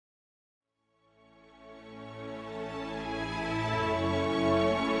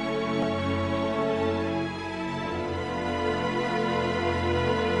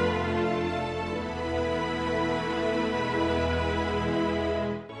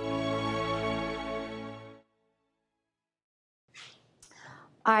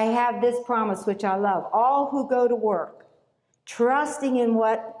I have this promise, which I love. All who go to work, trusting in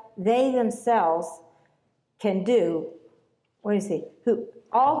what they themselves can do. What is he?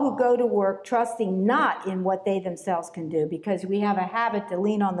 All who go to work, trusting not in what they themselves can do, because we have a habit to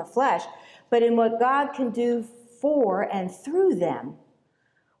lean on the flesh, but in what God can do for and through them,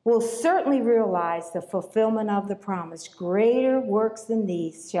 will certainly realize the fulfillment of the promise. Greater works than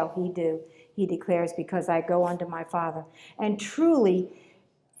these shall he do, he declares, because I go unto my Father. And truly,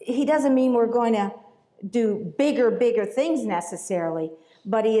 he doesn't mean we're going to do bigger things necessarily,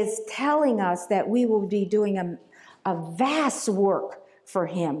 but he is telling us that we will be doing a vast work for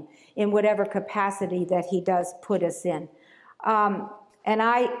him in whatever capacity that he does put us in. And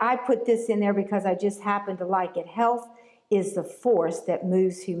I put this in there because I just happen to like it. Health is the force that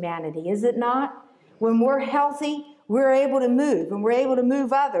moves humanity, is it not? When we're healthy, we're able to move, and we're able to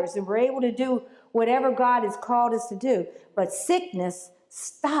move others, and we're able to do whatever God has called us to do. But sickness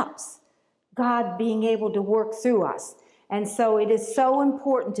stops God being able to work through us. And so it is so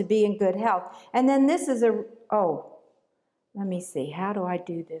important to be in good health. And then this is let me see. How do I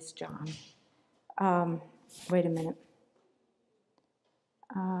do this, John? Wait a minute.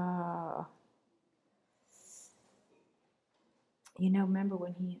 Remember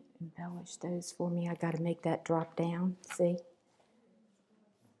when he embellished those for me? I got to make that drop down. See?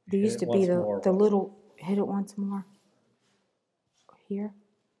 There used to be the little, hit it once more. Here?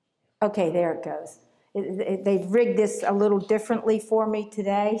 Okay, there it goes. They've rigged this a little differently for me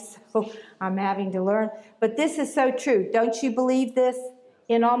today, so I'm having to learn. But this is so true. Don't you believe this?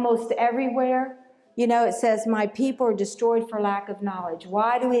 In almost everywhere, it says, my people are destroyed for lack of knowledge.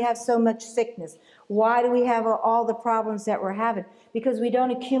 Why do we have so much sickness? Why do we have all the problems that we're having? Because we don't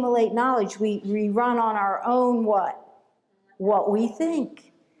accumulate knowledge. We run on our own what? What we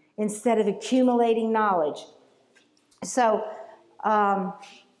think, instead of accumulating knowledge. So,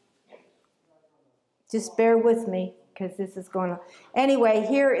 just bear with me, because this is going on. Anyway,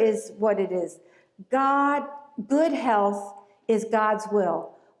 here is what it is. Good health is God's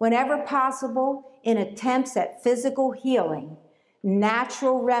will. Whenever possible, in attempts at physical healing,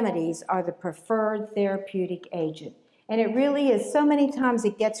 natural remedies are the preferred therapeutic agent. And it really is. So many times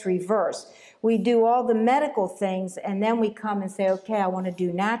it gets reversed. We do all the medical things, and then we come and say, okay, I want to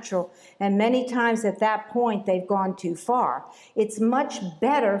do natural. And many times at that point, they've gone too far. It's much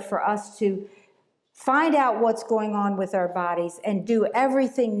better for us to find out what's going on with our bodies and do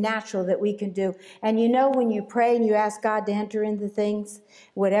everything natural that we can do. And when you pray and you ask God to enter into things,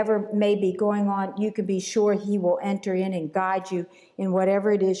 whatever may be going on, you can be sure he will enter in and guide you in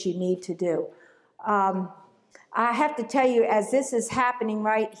whatever it is you need to do. I have to tell you, as this is happening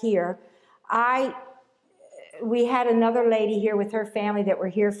right here, we had another lady here with her family that were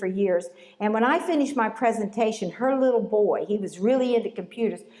here for years. And when I finished my presentation, her little boy, he was really into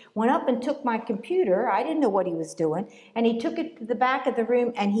computers, went up and took my computer. I didn't know what he was doing. And he took it to the back of the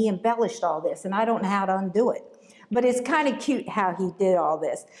room and he embellished all this. And I don't know how to undo it. But it's kind of cute how he did all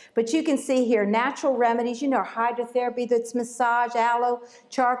this. But you can see here, natural remedies, hydrotherapy, that's massage, aloe,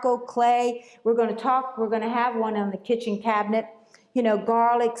 charcoal, clay. We're going to have one on the kitchen cabinet.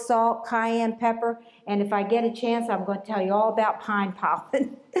 Garlic, salt, cayenne pepper. And if I get a chance, I'm going to tell you all about pine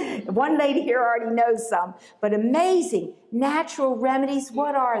pollen. One lady here already knows some. But amazing natural remedies,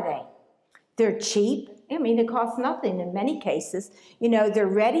 what are they? They're cheap. They cost nothing in many cases. They're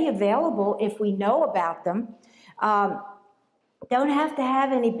ready, available if we know about them. Don't have to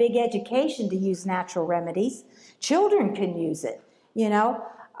have any big education to use natural remedies. Children can use it.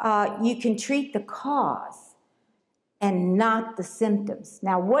 You can treat the cause and not the symptoms.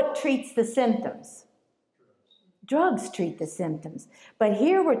 Now, what treats the symptoms? Drugs treat the symptoms. But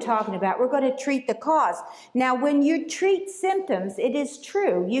here we're talking about, we're going to treat the cause. Now, when you treat symptoms, it is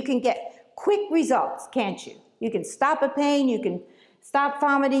true, you can get quick results, can't you? You can stop a pain, you can stop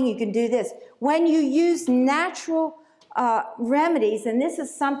vomiting, you can do this. When you use natural remedies, and this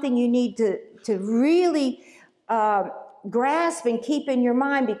is something you need to really grasp and keep in your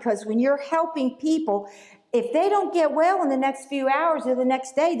mind, because when you're helping people, if they don't get well in the next few hours or the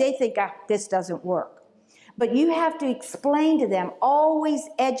next day, they think, this doesn't work. But you have to explain to them, always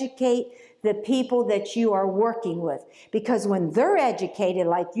educate the people that you are working with. Because when they're educated,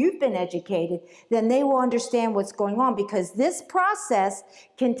 like you've been educated, then they will understand what's going on, because this process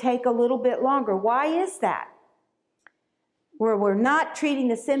can take a little bit longer. Why is that? Where we're not treating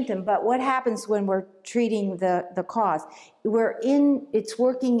the symptom, but what happens when we're treating the cause? It's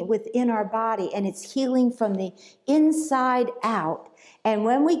working within our body, and it's healing from the inside out. And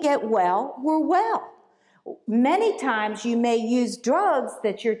when we get well, we're well. Many times you may use drugs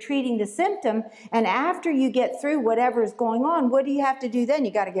that you're treating the symptom, and after you get through whatever is going on, what do you have to do then?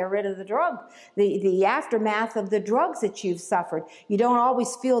 You got to get rid of the drug, the aftermath of the drugs that you've suffered. You don't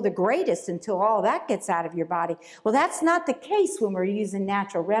always feel the greatest until all that gets out of your body. Well, that's not the case when we're using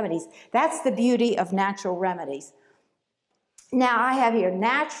natural remedies. That's the beauty of natural remedies. Now, I have here,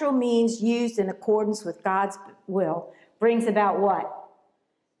 natural means used in accordance with God's will brings about what?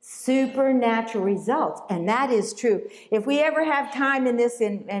 Supernatural results, and that is true. If we ever have time in this,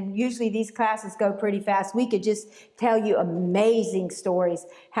 and usually these classes go pretty fast, we could just tell you amazing stories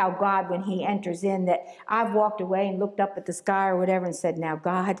how God, when he enters in, that I've walked away and looked up at the sky or whatever and said, now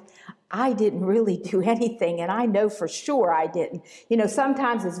God, I didn't really do anything, and I know for sure I didn't. You know,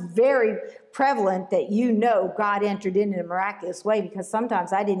 sometimes it's very prevalent that you know God entered in a miraculous way, because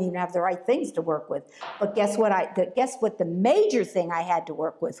sometimes I didn't even have the right things to work with. But guess what the major thing I had to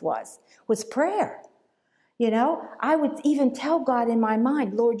work with was prayer. You know, I would even tell God in my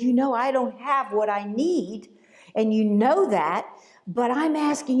mind, Lord, you know I don't have what I need, and you know that, but I'm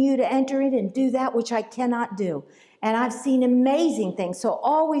asking you to enter in and do that which I cannot do. And I've seen amazing things. So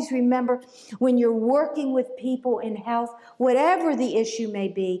always remember, when you're working with people in health, whatever the issue may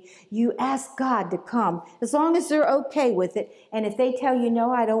be, you ask God to come, as long as they're okay with it. And if they tell you,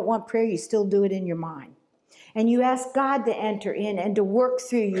 no, I don't want prayer, you still do it in your mind. And you ask God to enter in and to work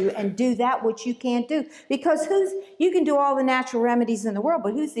through you and do that which you can't do. Because you can do all the natural remedies in the world,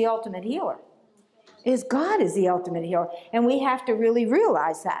 but who's the ultimate healer? God is the ultimate healer. And we have to really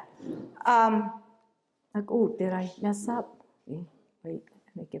realize that. Like, oh, did I mess up? Wait,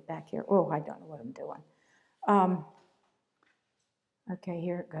 let me get back here. Oh, I don't know what I'm doing. Okay,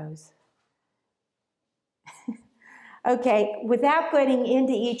 here it goes. Okay, without getting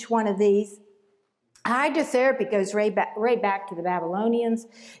into each one of these, hydrotherapy goes right back to the Babylonians,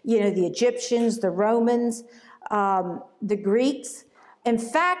 you know, the Egyptians, the Romans, the Greeks. In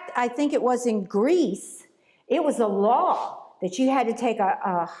fact, I think it was in Greece, it was a law that you had to take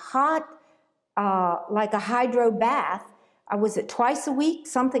a hot, like a hydro bath. Was it twice a week?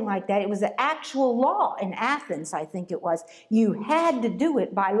 Something like that. It was an actual law in Athens, I think it was. You had to do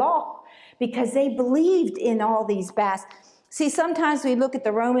it by law because they believed in all these baths. See, sometimes we look at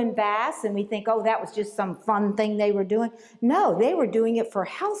the Roman baths and we think, oh, that was just some fun thing they were doing. No, they were doing it for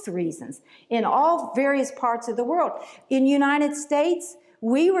health reasons in all various parts of the world. In the United States,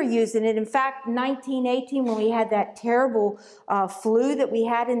 we were using it. In fact, 1918, when we had that terrible flu that we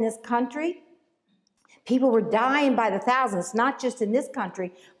had in this country, people were dying by the thousands, not just in this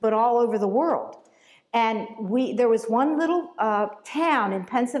country, but all over the world. And there was one little town in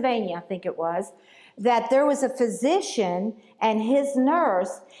Pennsylvania, I think it was, that there was a physician and his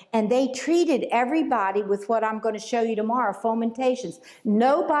nurse, and they treated everybody with what I'm going to show you tomorrow, fomentations.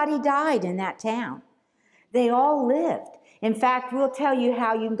 Nobody died in that town. They all lived. In fact, we'll tell you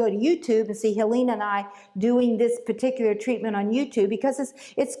how you can go to YouTube and see Helena and I doing this particular treatment on YouTube, because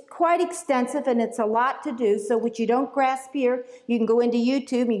it's quite extensive and it's a lot to do. So what you don't grasp here, you can go into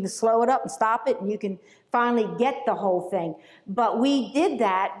YouTube and you can slow it up and stop it, and you can finally get the whole thing. But we did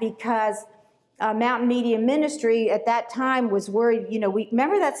that because Mountain Media Ministry at that time was worried. You know,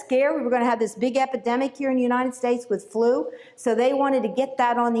 remember that scare? We were going to have this big epidemic here in the United States with flu. So they wanted to get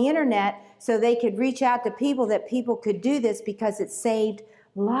that on the internet so they could reach out to people, that people could do this, because it saved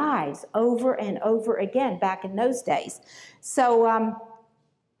lives over and over again back in those days. So,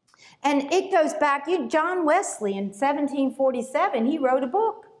 and it goes back, John Wesley in 1747, he wrote a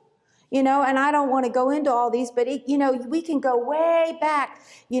book. You know, and I don't want to go into all these, but, you know, we can go way back,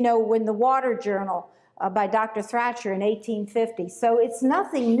 you know, when the Water Journal by Dr. Thrasher in 1850. So it's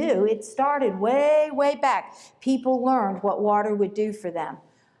nothing new. It started way, way back. People learned what water would do for them.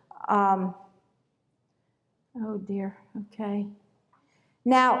 Oh, dear. Okay.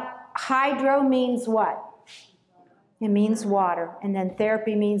 Now, hydro means what? It means water. And then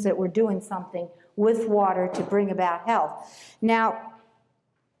therapy means that we're doing something with water to bring about health. Now,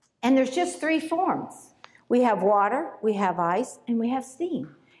 and there's just three forms. We have water, we have ice, and we have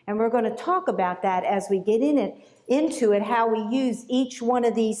steam. And we're going to talk about that as we get into it, how we use each one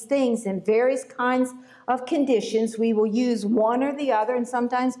of these things in various kinds of conditions. We will use one or the other, and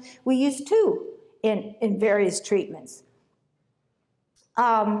sometimes we use two in various treatments.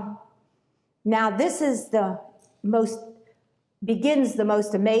 Now, this is begins the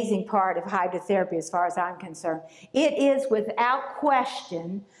most amazing part of hydrotherapy as far as I'm concerned. It is, without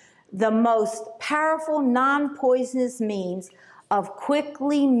question, the most powerful non-poisonous means of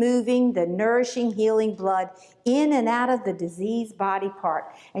quickly moving the nourishing, healing blood in and out of the diseased body part.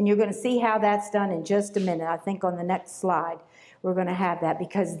 And you're going to see how that's done in just a minute, I think on the next slide. we're going to have that,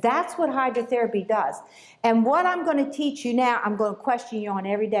 because that's what hydrotherapy does. And what I'm going to teach you now, I'm going to question you on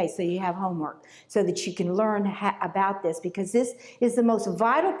every day so you have homework, so that you can learn about this, because this is the most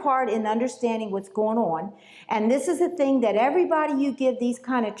vital part in understanding what's going on. And this is the thing that everybody you give these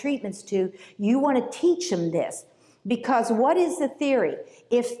kind of treatments to, you want to teach them this. Because what is the theory?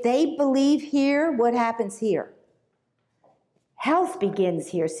 If they believe here, what happens here? Health begins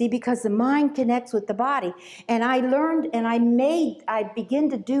here, see, because the mind connects with the body. And I learned, and I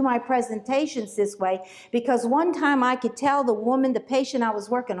begin to do my presentations this way, because one time I could tell the woman, the patient I was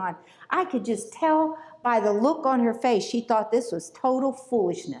working on, I could just tell by the look on her face, she thought this was total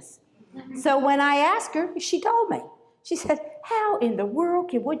foolishness. So when I asked her, she told me. She said, how in the world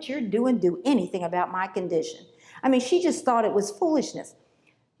can what you're doing do anything about my condition? I mean, she just thought it was foolishness.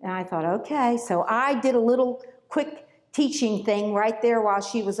 And I thought, okay. So I did a little quick teaching thing right there while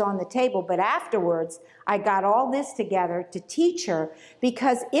she was on the table. But afterwards, I got all this together to teach her,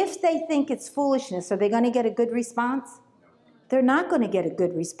 because if they think it's foolishness, are they going to get a good response? They're not going to get a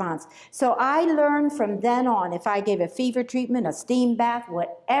good response. So I learned from then on, if I gave a fever treatment, a steam bath,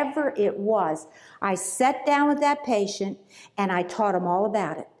 whatever it was, I sat down with that patient and I taught them all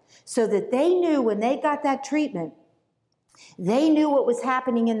about it, so that they knew when they got that treatment, they knew what was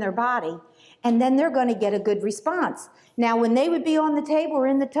happening in their body, and then they're going to get a good response. Now, when they would be on the table or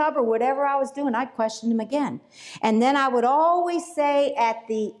in the tub or whatever I was doing, I'd question them again. And then I would always say at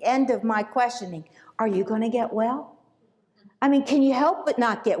the end of my questioning, are you going to get well? I mean, can you help but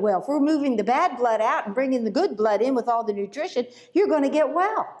not get well? If we're moving the bad blood out and bringing the good blood in with all the nutrition, you're going to get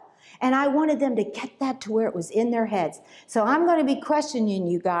well. And I wanted them to get that to where it was in their heads. So I'm going to be questioning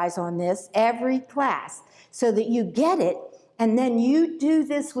you guys on this every class so that you get it. And then you do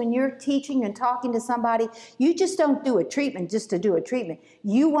this when you're teaching and talking to somebody. You just don't do a treatment just to do a treatment.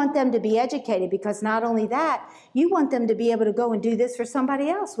 You want them to be educated, because not only that, you want them to be able to go and do this for somebody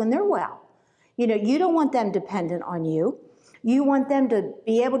else when they're well. You know, you don't want them dependent on you. You want them to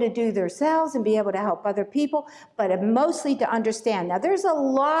be able to do themselves and be able to help other people, but mostly to understand. Now, there's a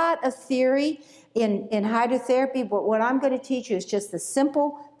lot of theory in hydrotherapy, but what I'm going to teach you is just the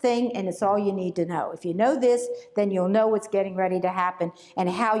simple thing, and it's all you need to know. If you know this, then you'll know what's getting ready to happen and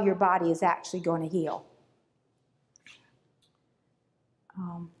how your body is actually going to heal.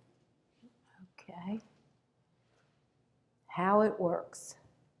 Okay. How it works.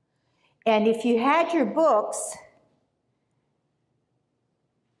 And if you had your books,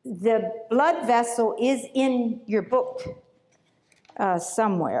 the blood vessel is in your book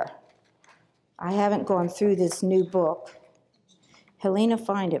somewhere. I haven't gone through this new book. Helena,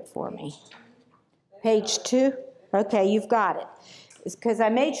 find it for me. Page 2? Okay, you've got it. It's because I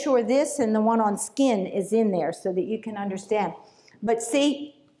made sure this and the one on skin is in there so that you can understand. But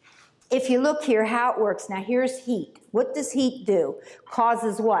see, if you look here, how it works. Now, here's heat. What does heat do?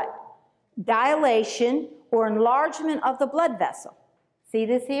 Causes what? Dilation or enlargement of the blood vessel. See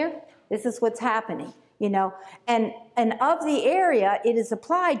this here? This is what's happening, you know. And of the area it is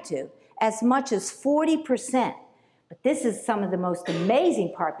applied to, as much as 40%. But this is some of the most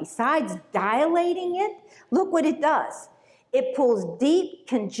amazing part. Besides dilating it, look what it does. It pulls deep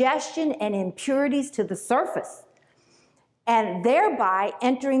congestion and impurities to the surface, and thereby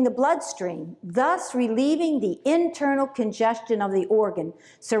entering the bloodstream, thus relieving the internal congestion of the organ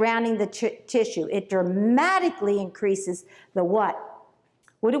surrounding the tissue. It dramatically increases the what?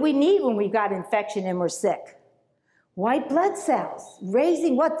 What do we need when we've got infection and we're sick? White blood cells.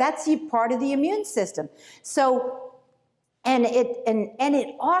 Raising what? That's part of the immune system. So, and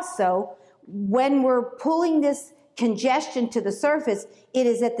it also, when we're pulling this congestion to the surface, it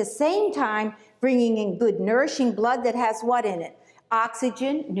is at the same time bringing in good nourishing blood that has what in it?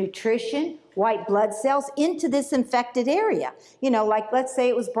 Oxygen, nutrition, white blood cells into this infected area. You know, like let's say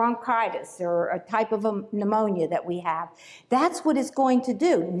it was bronchitis or a type of a pneumonia that we have. That's what it's going to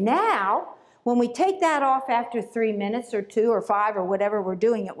do. Now, when we take that off after 3 minutes or 2 or 5 or whatever we're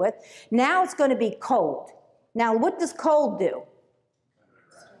doing it with, now it's going to be cold. Now, what does cold do?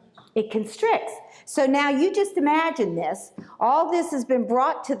 It constricts. So now you just imagine this. All this has been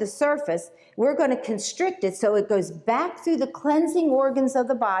brought to the surface. We're going to constrict it so it goes back through the cleansing organs of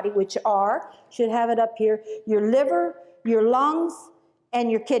the body, which are, should have it up here, your liver, your lungs,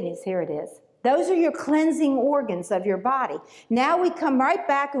 and your kidneys. Here it is. Those are your cleansing organs of your body. Now we come right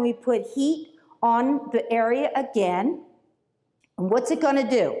back and we put heat on the area again. And what's it going to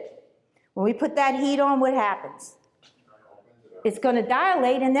do? When we put that heat on, what happens? It's going to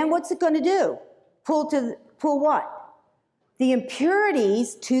dilate, and then what's it going to do? Pull what? The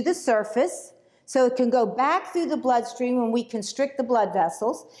impurities to the surface, so it can go back through the bloodstream when we constrict the blood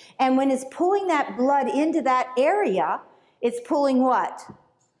vessels. And when it's pulling that blood into that area, It's pulling what?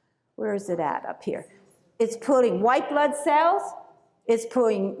 Where is it at up here? It's pulling white blood cells, it's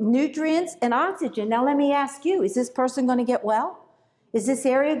pulling nutrients and oxygen. Now let me ask you, is this person going to get well? Is this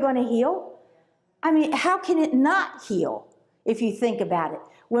area going to heal? I mean, how can it not heal if you think about it?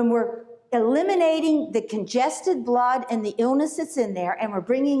 When we're eliminating the congested blood and the illness that's in there, and we're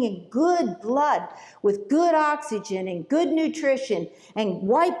bringing in good blood with good oxygen and good nutrition and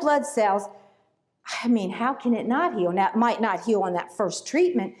white blood cells, I mean, how can it not heal? Now, it might not heal on that first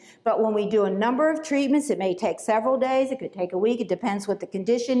treatment, but when we do a number of treatments, it may take several days, it could take a week, it depends what the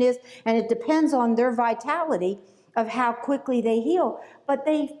condition is, and it depends on their vitality of how quickly they heal. But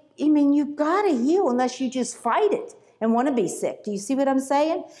you've got to heal unless you just fight it and want to be sick. Do you see what I'm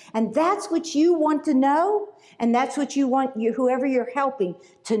saying? And that's what you want to know, and that's what you want whoever you're helping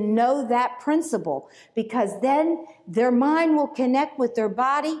to know, that principle, because then their mind will connect with their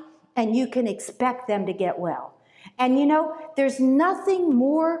body, and you can expect them to get well. And you know, there's nothing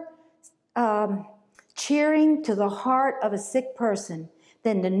more cheering to the heart of a sick person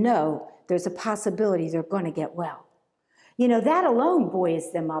than to know there's a possibility they're going to get well. You know, that alone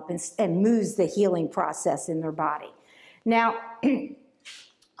buoys them up and moves the healing process in their body. Now, the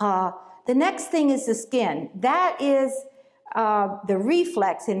next thing is the skin. That is the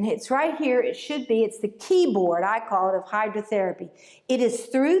reflex, and it's right here. It should be. It's the keyboard, I call it, of hydrotherapy. It is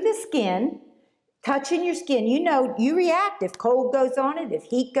through the skin, touching your skin. You know, you react if cold goes on it, if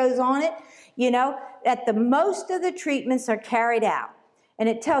heat goes on it. You know, that the most of the treatments are carried out. And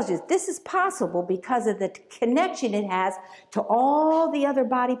it tells you this is possible because of the connection it has to all the other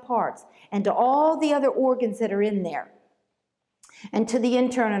body parts and to all the other organs that are in there and to the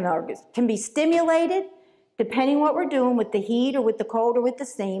internal organs. Can be stimulated, depending what we're doing with the heat or with the cold or with the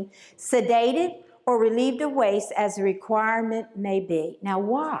steam, sedated or relieved of waste as the requirement may be. Now,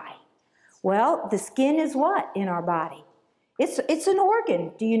 why? Well, the skin is what in our body? It's an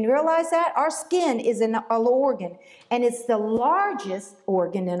organ. Do you realize that? Our skin is an organ, and it's the largest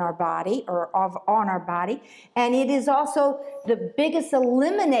organ in our body, or on our body, and it is also the biggest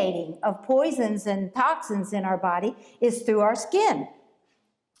eliminating of poisons and toxins in our body is through our skin.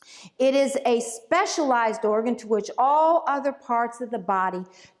 It is a specialized organ to which all other parts of the body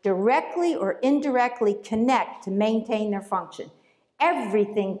directly or indirectly connect to maintain their function.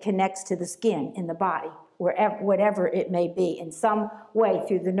 Everything connects to the skin in the body, whatever it may be, in some way,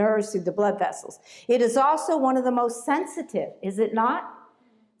 through the nerves, through the blood vessels. It is also one of the most sensitive, is it not?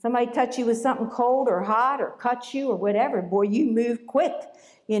 Somebody touch you with something cold or hot or cut you or whatever, boy, you move quick.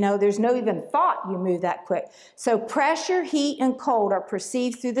 You know, there's no even thought you move that quick. So pressure, heat, and cold are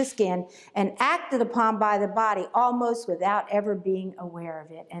perceived through the skin and acted upon by the body almost without ever being aware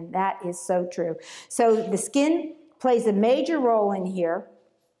of it. And that is so true. So the skin plays a major role in here.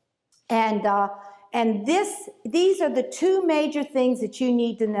 And these are the two major things that you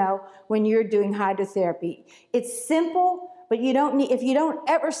need to know when you're doing hydrotherapy. It's simple, but you don't need, if you don't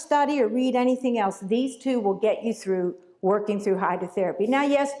ever study or read anything else, these two will get you through working through hydrotherapy. Now,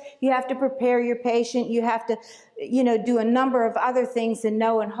 yes, you have to prepare your patient. You have to, you know, do a number of other things and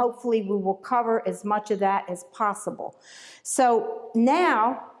know, and hopefully we will cover as much of that as possible. So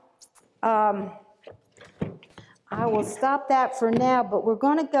now, I will stop that for now, but we're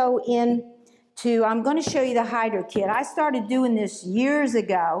going to go into, I'm going to show you the Hydro Kit. I started doing this years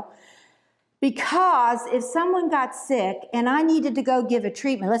ago because if someone got sick and I needed to go give a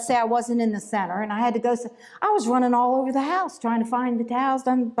treatment, let's say I wasn't in the center and I had to go, I was running all over the house trying to find the towels,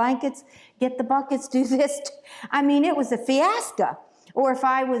 the blankets, get the buckets, do this. I mean, it was a fiasco. Or if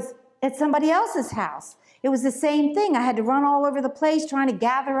I was at somebody else's house, it was the same thing. I had to run all over the place trying to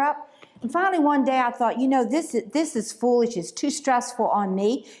gather up. And finally one day I thought, you know, this is foolish. It's too stressful on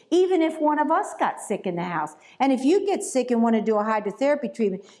me, even if one of us got sick in the house. And if you get sick and want to do a hydrotherapy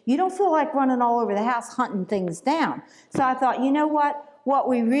treatment, you don't feel like running all over the house hunting things down. So I thought, you know what? What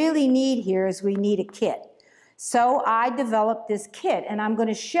we really need here is we need a kit. So I developed this kit, and I'm going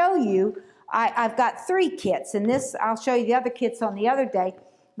to show you, I've got 3 kits, and this, I'll show you the other kits on the other day,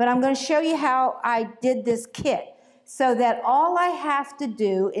 but I'm going to show you how I did this kit. So that all I have to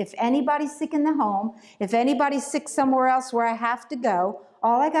do, if anybody's sick in the home, if anybody's sick somewhere else where I have to go,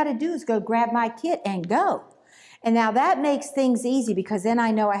 all I got to do is go grab my kit and go. And now that makes things easy because then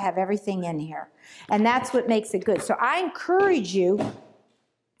I know I have everything in here. And that's what makes it good. So I encourage you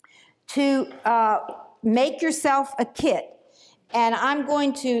to make yourself a kit. And I'm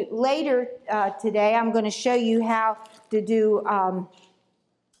going to, later today, I'm going to show you how to do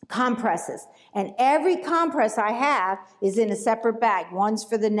compresses. And every compress I have is in a separate bag. One's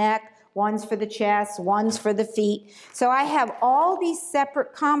for the neck, one's for the chest, one's for the feet. So I have all these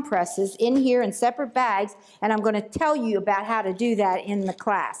separate compresses in here in separate bags, and I'm going to tell you about how to do that in the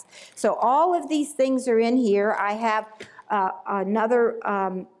class. So all of these things are in here. I have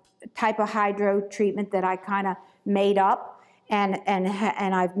another type of hydro treatment that I kind of made up, and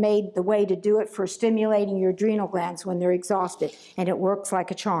I've made the way to do it for stimulating your adrenal glands when they're exhausted, and it works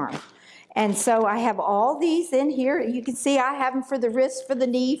like a charm. And so I have all these in here. You can see I have them for the wrist, for the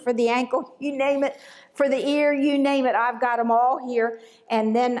knee, for the ankle, you name it, for the ear, you name it. I've got them all here,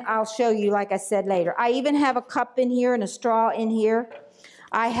 and then I'll show you, like I said, later. I even have a cup in here and a straw in here.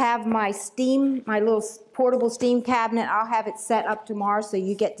 I have my steam, my little portable steam cabinet. I'll have it set up tomorrow so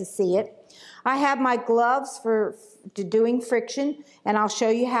you get to see it. I have my gloves for doing friction, and I'll show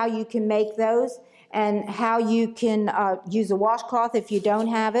you how you can make those and how you can use a washcloth if you don't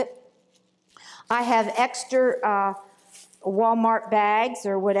have it. I have extra Walmart bags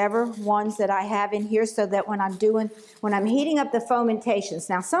or whatever ones that I have in here so that when I'm heating up the fomentations.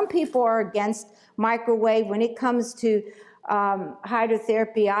 Now, some people are against microwave. When it comes to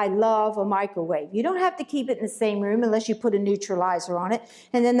hydrotherapy, I love a microwave. You don't have to keep it in the same room unless you put a neutralizer on it,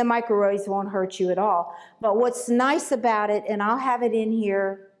 and then the microwaves won't hurt you at all. But what's nice about it, and I'll have it in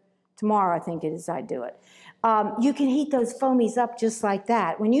here tomorrow, I think it is, I do it. You can heat those foamies up just like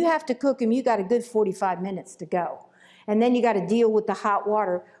that. When you have to cook them, you got a good 45 minutes to go. And then you got to deal with the hot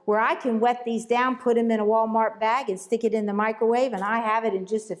water, where I can wet these down, put them in a Walmart bag and stick it in the microwave, and I have it in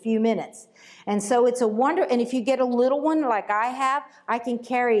just a few minutes. And so it's a wonder, and if you get a little one like I have, I can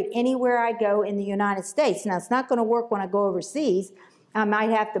carry it anywhere I go in the United States. Now, it's not going to work when I go overseas. I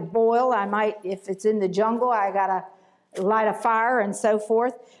might have to boil. I might, if it's in the jungle, I got to light a fire and so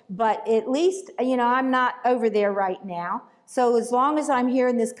forth. But at least, you know, I'm not over there right now. So as long as I'm here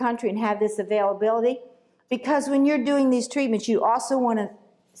in this country and have this availability, because when you're doing these treatments, you also want to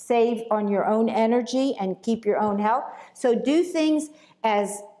save on your own energy and keep your own health. So do things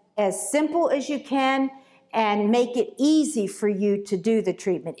as simple as you can and make it easy for you to do the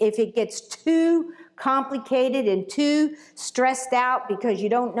treatment. If it gets too complicated and too stressed out because you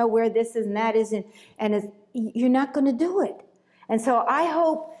don't know where this is and that is, you're not going to do it. And so I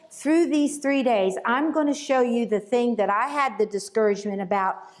hope through these 3 days, I'm going to show you the thing that I had the discouragement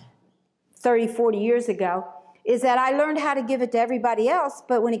about 30, 40 years ago, is that I learned how to give it to everybody else,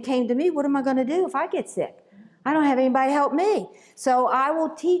 but when it came to me, what am I going to do if I get sick? I don't have anybody to help me. So I will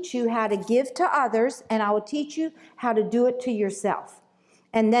teach you how to give to others, and I will teach you how to do it to yourself.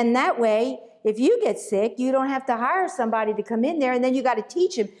 And then that way, if you get sick, you don't have to hire somebody to come in there, and then you got to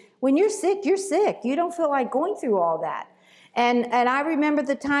teach them. When you're sick, you're sick. You don't feel like going through all that. And I remember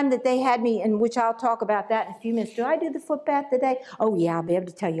the time that they had me, in which I'll talk about that in a few minutes. Do I do the foot bath today? Oh, yeah, I'll be able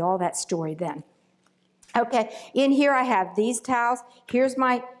to tell you all that story then. Okay, in here I have these towels. Here's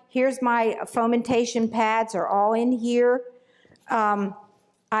my fomentation pads are all in here. I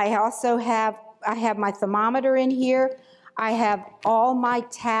also have my thermometer in here. I have all my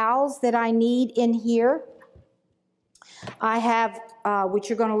towels that I need in here. I have, which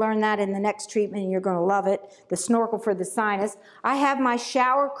you're going to learn that in the next treatment, and you're going to love it, the snorkel for the sinus. I have my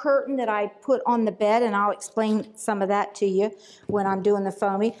shower curtain that I put on the bed, and I'll explain some of that to you when I'm doing the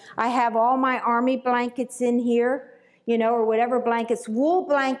foamy. I have all my army blankets in here, you know, or whatever blankets. Wool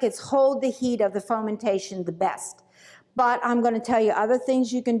blankets hold the heat of the fomentation the best. But I'm going to tell you other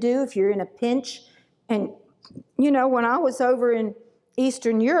things you can do if you're in a pinch. And, you know, when I was over in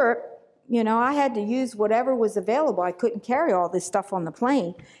Eastern Europe, you know, I had to use whatever was available. I couldn't carry all this stuff on the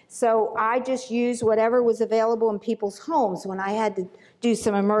plane. So I just used whatever was available in people's homes when I had to do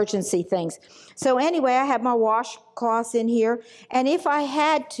some emergency things. So anyway, I have my washcloths in here. And if I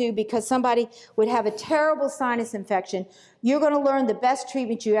had to, because somebody would have a terrible sinus infection, you're going to learn the best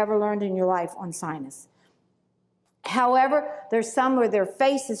treatment you ever learned in your life on sinus. However, there's some where their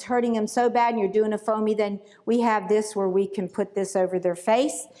face is hurting them so bad and you're doing a foamy, then we have this where we can put this over their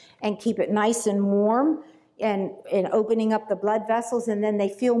face and keep it nice and warm and opening up the blood vessels, and then they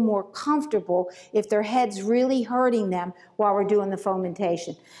feel more comfortable if their head's really hurting them while we're doing the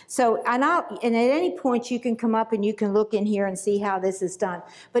fomentation. So, and at any point you can come up and you can look in here and see how this is done.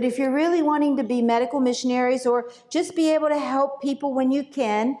 But if you're really wanting to be medical missionaries or just be able to help people when you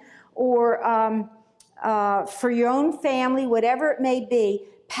can, or for your own family, whatever it may be,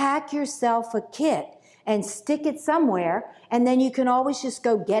 pack yourself a kit and stick it somewhere, and then you can always just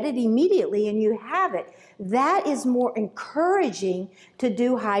go get it immediately and you have it. That is more encouraging to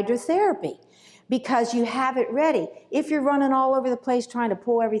do hydrotherapy because you have it ready. If you're running all over the place trying to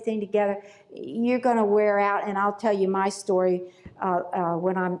pull everything together, you're going to wear out, and I'll tell you my story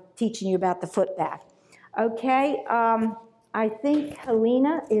when I'm teaching you about the foot bath. Okay. I think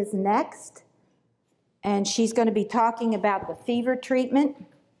Helena is next, and she's going to be talking about the fever treatment.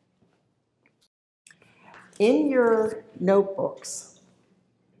 In your notebooks,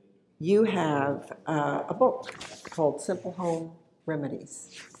 you have a book called Simple Home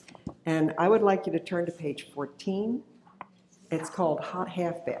Remedies. And I would like you to turn to page 14. It's called Hot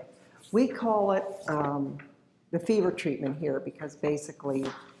Half Bath. We call it the fever treatment here because basically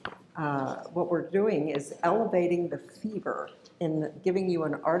what we're doing is elevating the fever and giving you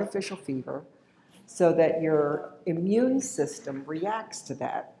an artificial fever so that your immune system reacts to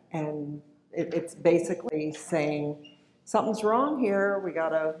that. And it's basically saying, something's wrong here, we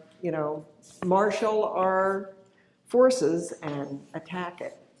gotta, marshal our forces and attack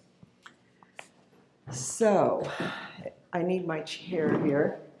it. So, I need my chair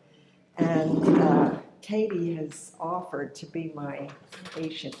here, and Katie has offered to be my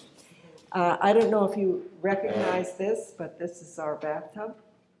patient. I don't know if you recognize this, but this is our bathtub.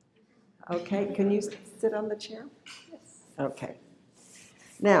 Okay, can you sit on the chair? Yes. Okay.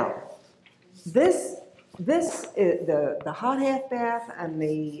 Now, this is the hot half bath and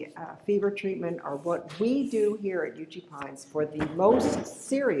the fever treatment are what we do here at Uchee Pines for the most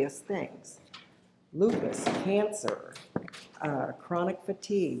serious things: lupus, cancer, chronic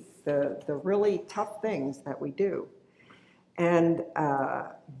fatigue, the really tough things that we do. And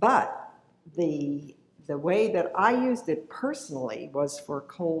but the way that I used it personally was for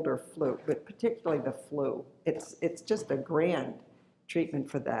cold or flu, but particularly the flu. It's just a grand treatment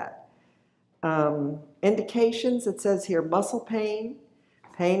for that. Indications, it says here, muscle pain,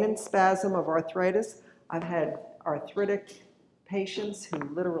 pain and spasm of arthritis. I've had arthritic patients who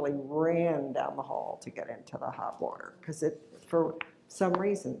literally ran down the hall to get into the hot water because for some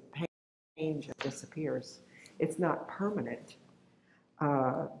reason, pain just disappears. It's not permanent,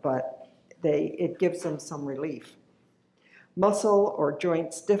 but it gives them some relief. Muscle or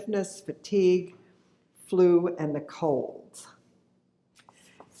joint stiffness, fatigue, flu, and the colds.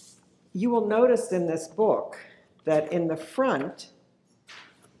 You will notice in this book that in the front,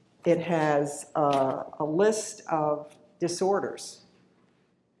 it has a list of disorders,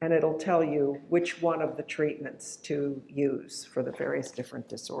 and it'll tell you which one of the treatments to use for the various different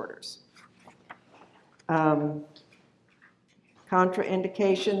disorders.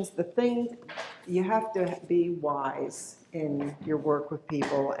 Contraindications, the thing, you have to be wise in your work with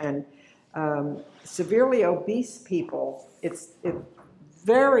people, and severely obese people, it's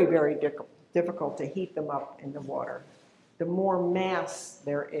very, very difficult to heat them up in the water. The more mass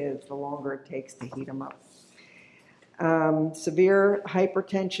there is, the longer it takes to heat them up. Severe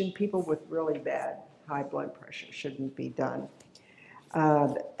hypertension, people with really bad high blood pressure shouldn't be done.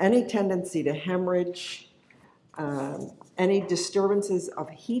 Any tendency to hemorrhage, any disturbances of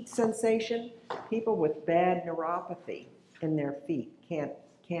heat sensation, people with bad neuropathy in their feet can't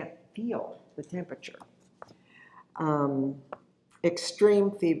feel the temperature.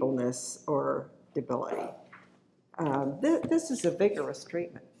 Extreme feebleness or debility. This is a vigorous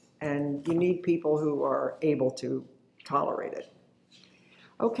treatment, and you need people who are able to tolerate it.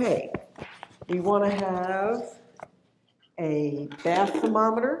 Okay, we want to have a bath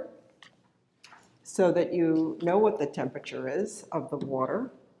thermometer so that you know what the temperature is of the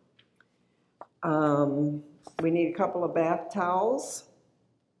water. We need a couple of bath towels,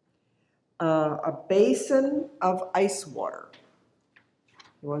 a basin of ice water.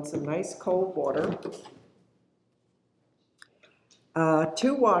 You want some nice cold water.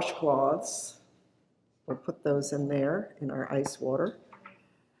 2 washcloths. We'll put those in there in our ice water.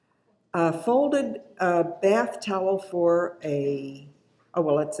 Folded bath towel for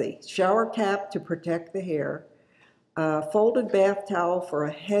shower cap to protect the hair. Folded bath towel for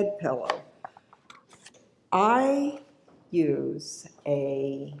a head pillow. I use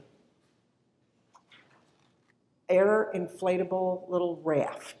a air inflatable little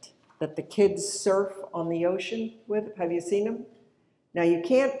raft that the kids surf on the ocean with. Have you seen them? Now you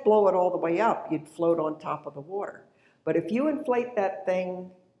can't blow it all the way up, you'd float on top of the water. But if you inflate that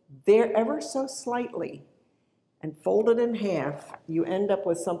thing there ever so slightly and fold it in half, you end up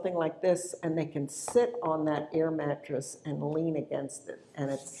with something like this, and they can sit on that air mattress and lean against it,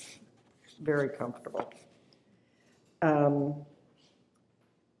 and it's very comfortable.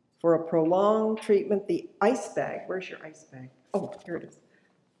 For a prolonged treatment, the ice bag, where's your ice bag? Oh, here it is.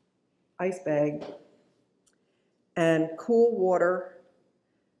 Ice bag and cool water.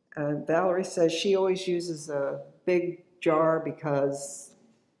 Valerie says she always uses a big jar because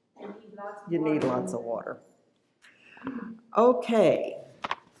you need lots of water. Okay,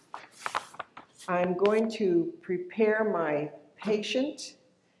 I'm going to prepare my patient.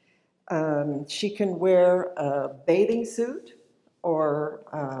 She can wear a bathing suit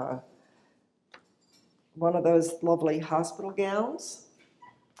or one of those lovely hospital gowns.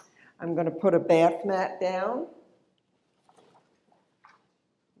 I'm going to put a bath mat down.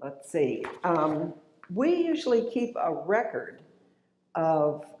 Let's see. We usually keep a record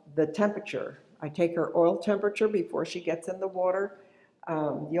of the temperature. I take her oil temperature before she gets in the water.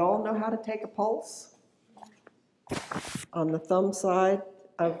 You all know how to take a pulse? On the thumb side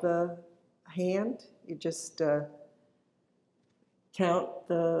of the hand, you just count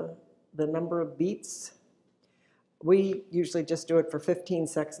the number of beats. We usually just do it for 15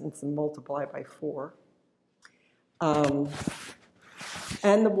 seconds and multiply by 4.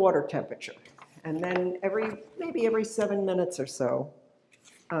 And the water temperature. And then maybe every 7 minutes or so,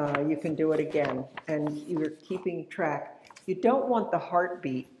 you can do it again. And you're keeping track. You don't want the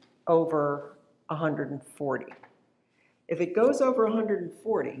heartbeat over 140. If it goes over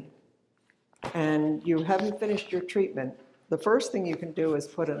 140 and you haven't finished your treatment, the first thing you can do is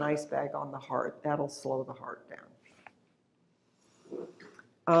put an ice bag on the heart. That'll slow the heart down.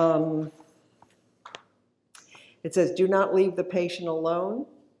 It says, do not leave the patient alone.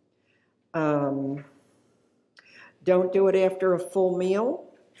 Don't do it after a full meal.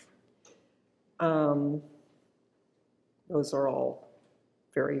 Those are all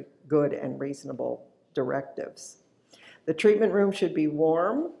very good and reasonable directives. The treatment room should be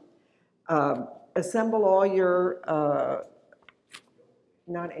warm. Assemble all your,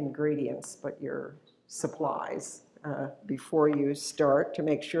 not ingredients, but your supplies before you start to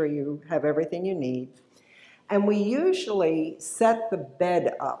make sure you have everything you need. And we usually set the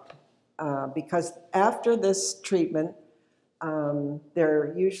bed up because after this treatment,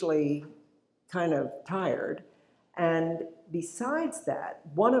 they're usually kind of tired. And besides that,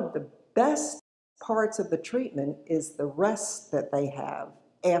 one of the best parts of the treatment is the rest that they have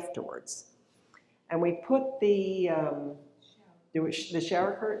afterwards. And we put the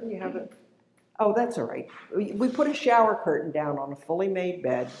shower curtain, you have it? Oh, that's all right. We put a shower curtain down on a fully made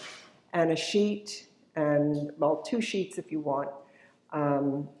bed and a sheet, and, well, 2 sheets if you want,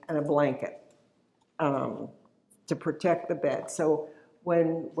 and a blanket to protect the bed. So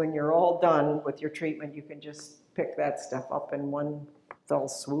when you're all done with your treatment, you can just pick that stuff up in one fell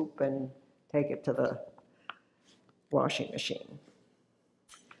swoop and take it to the washing machine.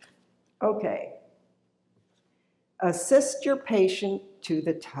 Okay. Assist your patient to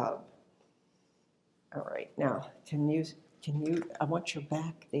the tub. All right, now, I want your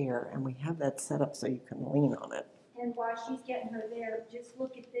back there, and we have that set up so you can lean on it. And while she's getting her there, just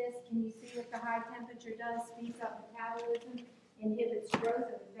look at this. Can you see what the high temperature does? Speeds up metabolism, inhibits growth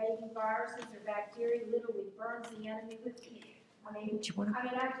of invading viruses or bacteria, literally burns the enemy with heat. I mean, Do you want to I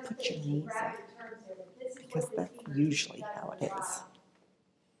just put your think knees grab up? your terms there, but this is Because what this that's heat usually does how in the it is. body.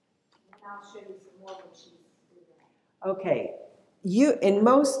 And I'll show you some more when she's doing that. Okay, in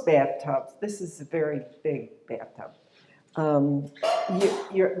most bathtubs, this is a very big bathtub.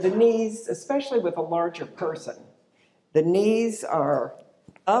 The knees, especially with a larger person, the knees are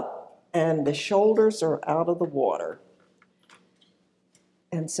up and the shoulders are out of the water.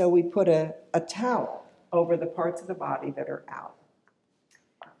 And so we put a towel over the parts of the body that are out.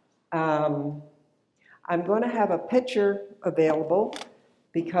 I'm going to have a picture available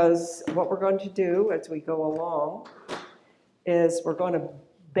because what we're going to do as we go along is we're going to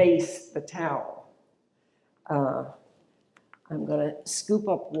base the towel. I'm going to scoop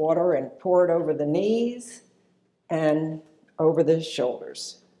up water and pour it over the knees and over the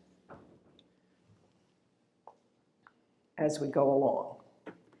shoulders as we go along.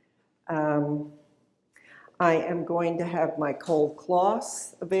 I am going to have my cold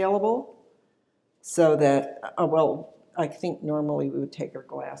cloths available so that, well, I think normally we would take our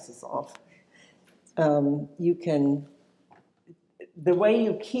glasses off. The way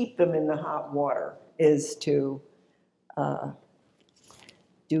you keep them in the hot water is to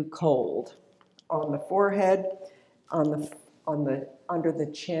do cold on the forehead, under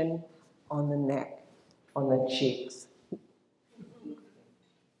the chin, on the neck, on the cheeks.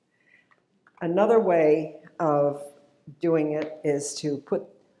 Another way of doing it is to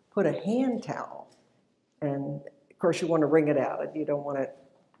put a hand towel, and of course you want to wring it out if you don't want it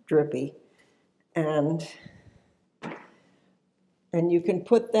drippy, and you can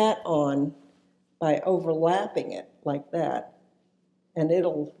put that on by overlapping it like that, and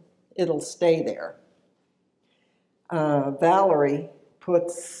it'll stay there. Valerie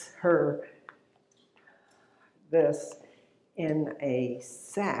puts this in a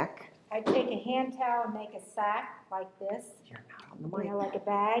sack. I take a hand towel and make a sack like this, You're not on the mic. like a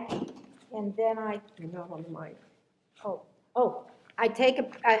bag, and then You're not on the mic. oh, I take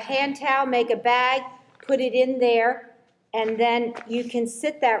a hand towel, make a bag, put it in there, and then you can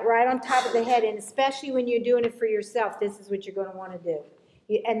sit that right on top of the head, and especially when you're doing it for yourself, this is what you're gonna wanna do.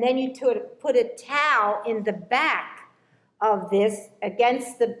 And then you put a towel in the back of this,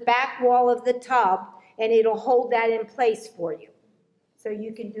 against the back wall of the tub, and it'll hold that in place for you. So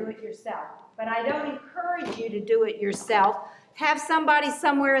you can do it yourself. But I don't encourage you to do it yourself. Have somebody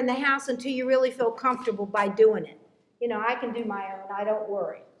somewhere in the house until you really feel comfortable by doing it. You know, I can do my own, I don't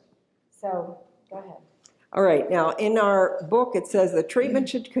worry. So, go ahead. All right, now in our book, it says the treatment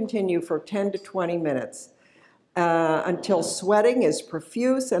should continue for 10 to 20 minutes until sweating is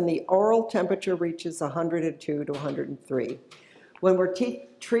profuse and the oral temperature reaches 102 to 103. When we're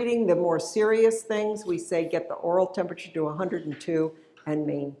treating the more serious things, we say get the oral temperature to 102 and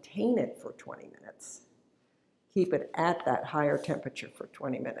maintain it for 20 minutes. Keep it at that higher temperature for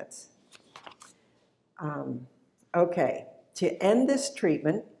 20 minutes. Okay, to end this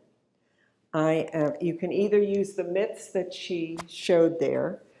treatment, you can either use the mitts that she showed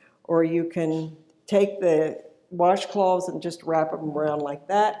there, or you can take the washcloths and just wrap them around like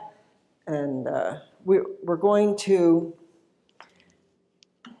that. And we're going to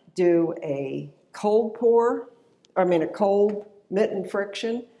do a cold mitten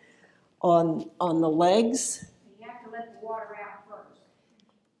friction on the legs. You have to let the water out first.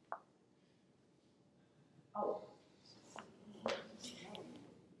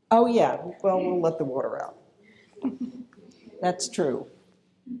 Oh yeah, well, we'll let the water out. That's true.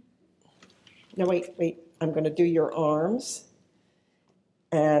 No, wait, I'm going to do your arms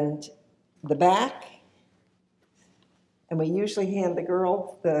and the back. And we usually hand the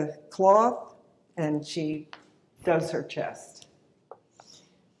girl the cloth and she does her chest.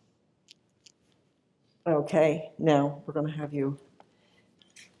 Okay, now we're going to have you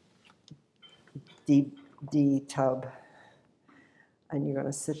de-tub. And you're going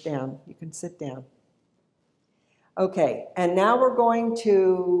to sit down. You can sit down. Okay, and now we're going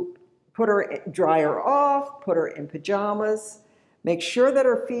to dry her off, put her in pajamas, make sure that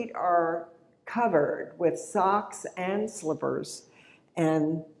her feet are covered with socks and slippers,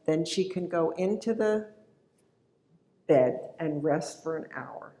 and then she can go into the bed and rest for an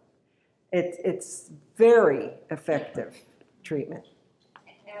hour. It's very effective treatment.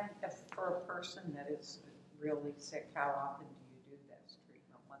 And if for a person that is really sick, how often do you do this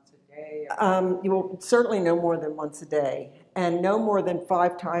treatment? Once a day? You will certainly no more than once a day, and no more than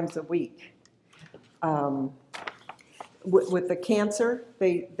 5 times a week. With the cancer,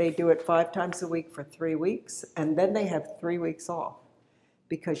 they do it 5 times a week for 3 weeks, and then they have 3 weeks off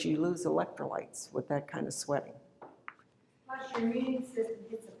because you lose electrolytes with that kind of sweating. Plus your immune system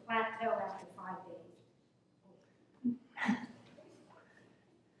gets a plateau after 5 days.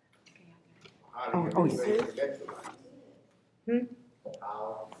 How do you replace electrolytes?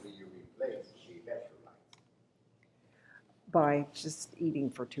 How do you replace the electrolytes? By just eating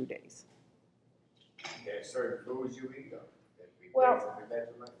for 2 days. There's certain foods you eat that replace Well, the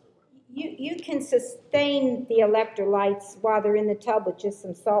electrolytes. You can sustain the electrolytes while they're in the tub with just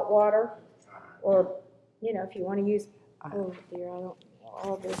some salt water, or, you know, if you want to use, oh dear, I don't,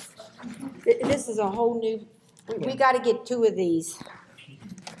 all this. This is a whole new, we got to get 2 of these.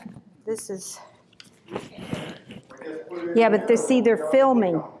 This is, yeah, but see, they're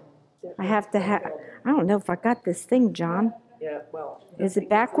filming. I have to have, I don't know if I got this thing, John. Yeah, well. Is it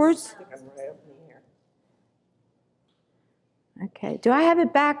backwards? Okay, do I have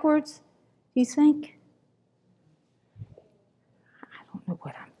it backwards, do you think? I don't know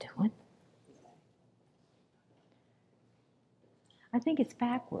what I'm doing. I think it's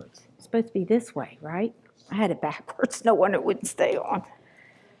backwards. It's supposed to be this way, right? I had it backwards, no wonder it wouldn't stay on.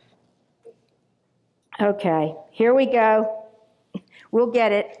 Okay, here we go. We'll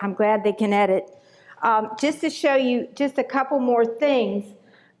get it. I'm glad they can edit. Just to show you just a couple more things.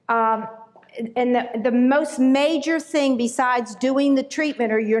 And the most major thing besides doing the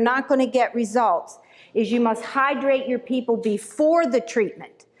treatment, or you're not going to get results, is you must hydrate your people before the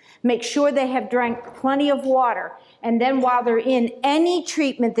treatment. Make sure they have drank plenty of water. And then while they're in any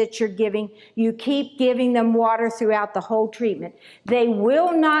treatment that you're giving, you keep giving them water throughout the whole treatment. They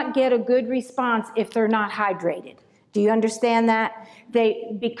will not get a good response if they're not hydrated. Do you understand that?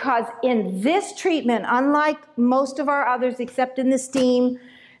 Because in this treatment, unlike most of our others except in the steam,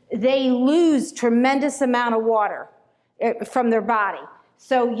 they lose tremendous amount of water from their body.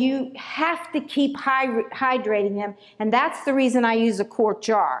 So you have to keep hydrating them, and that's the reason I use a quart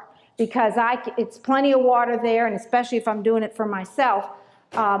jar, because it's plenty of water there, and especially if I'm doing it for myself,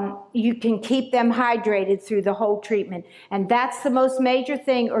 you can keep them hydrated through the whole treatment. And that's the most major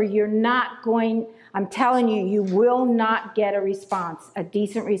thing, or you're not going, I'm telling you, you will not get a response, a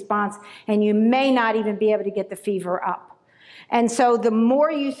decent response, and you may not even be able to get the fever up. And so the more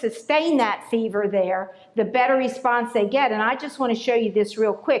you sustain that fever there, the better response they get. And I just want to show you this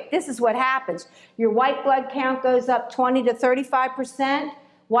real quick. This is what happens. Your white blood count goes up 20 to 35%.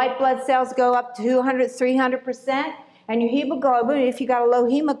 White blood cells go up 200, 300%. And your hemoglobin, if you got a low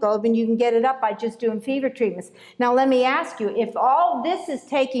hemoglobin, you can get it up by just doing fever treatments. Now let me ask you, if all this is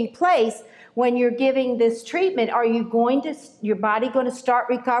taking place when you're giving this treatment, are you going to, your body going to start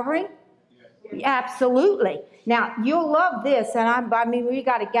recovering? Yes. Absolutely. Now, you'll love this, and I mean, we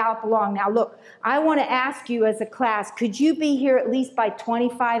got to gallop along. Now, look, I want to ask you as a class, could you be here at least by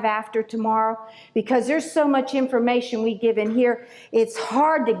 25 after tomorrow? Because there's so much information we give in here, it's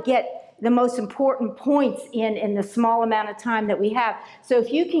hard to get the most important points in the small amount of time that we have. So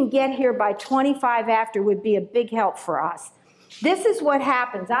if you can get here by 25 after, would be a big help for us. This is what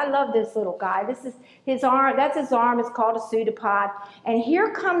happens. I love this little guy. This is his arm. That's his arm. It's called a pseudopod. And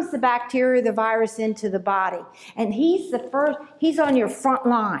here comes the bacteria, the virus into the body. And he's the first, he's on your front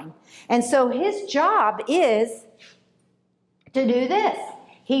line. And so his job is to do this.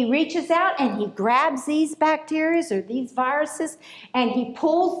 He reaches out and he grabs these bacteria or these viruses and he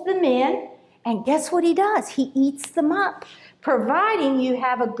pulls them in. And guess what he does? He eats them up, providing you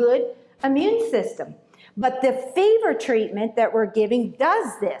have a good immune system. But the fever treatment that we're giving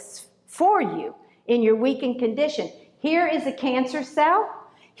does this for you in your weakened condition. Here is a cancer cell.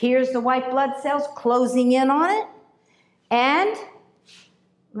 Here's the white blood cells closing in on it. And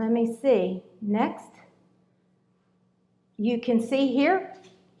let me see, next. You can see here,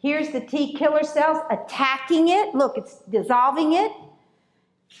 here's the T killer cells attacking it. Look, it's dissolving it.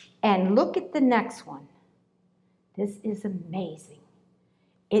 And look at the next one. This is amazing.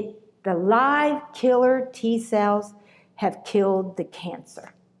 The live killer T cells have killed the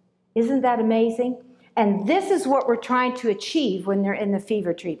cancer. Isn't that amazing? And this is what we're trying to achieve when they're in the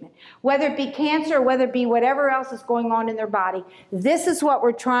fever treatment. Whether it be cancer or whether it be whatever else is going on in their body, this is what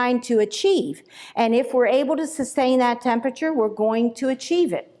we're trying to achieve. And if we're able to sustain that temperature, we're going to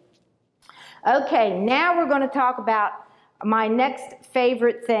achieve it. Okay, now we're going to talk about my next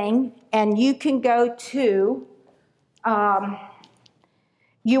favorite thing, and you can go to...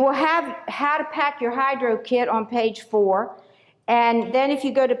 you will have how to pack your hydro kit on page 4. And then if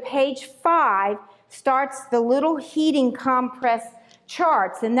you go to page 5, starts the little heating compress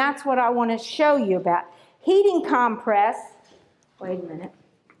charts. And that's what I want to show you about. Heating compress, wait a minute.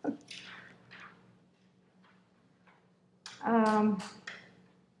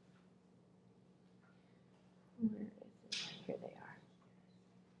 Here they are.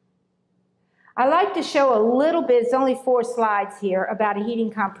 I like to show a little bit, it's only 4 slides here, about a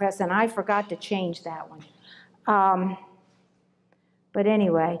heating compress, and I forgot to change that one. But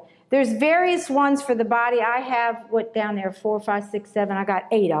anyway, there's various ones for the body. I have, what, down there, 4, 5, 6, 7, I got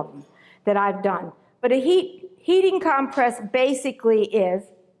 8 of them that I've done. But a heating compress basically is,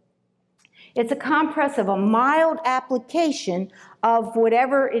 it's a compress of a mild application of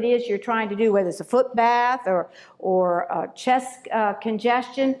whatever it is you're trying to do, whether it's a foot bath or chest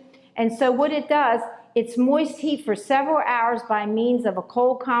congestion. And so what it does, it's moist heat for several hours by means of a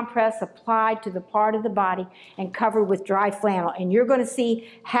cold compress applied to the part of the body and covered with dry flannel. And you're going to see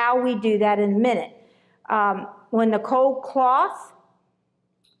how we do that in a minute. When the cold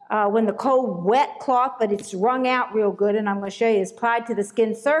wet cloth, but it's wrung out real good, and I'm going to show you, is applied to the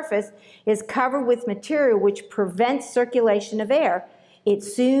skin surface, is covered with material which prevents circulation of air, it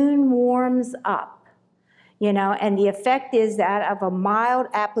soon warms up. You know, and the effect is that of a mild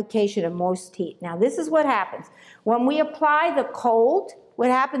application of moist heat. Now, this is what happens. When we apply the cold,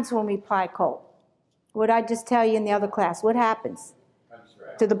 what happens when we apply cold? What did I just tell you in the other class? What happens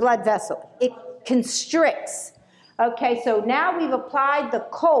to the blood vessel? It constricts. Okay, so now we've applied the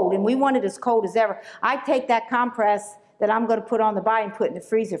cold, and we want it as cold as ever. I take that compress that I'm going to put on the body and put in the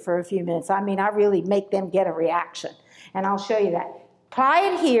freezer for a few minutes. I mean, I really make them get a reaction, and I'll show you that. Apply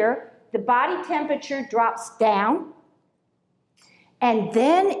it here. The body temperature drops down, and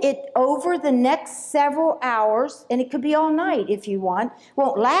then it, over the next several hours, and it could be all night if you want,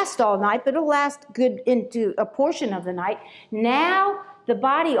 won't last all night, but it'll last good into a portion of the night. Now, the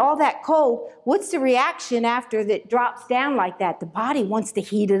body, all that cold, what's the reaction after it drops down like that? The body wants to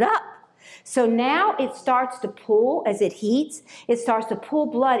heat it up. So now it starts to pull, as it heats, it starts to pull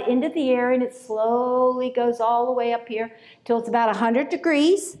blood into the air, and it slowly goes all the way up here till it's about 100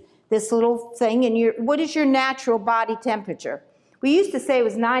 degrees. This little thing, and what is your natural body temperature? We used to say it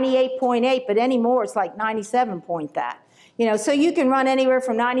was 98.8, but anymore it's like 97 point that. You know, so you can run anywhere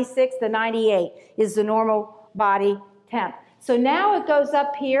from 96 to 98 is the normal body temp. So now it goes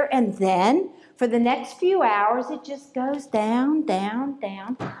up here, and then For the next few hours, it just goes down, down,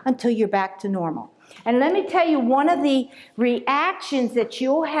 down until you're back to normal. And let me tell you, one of the reactions that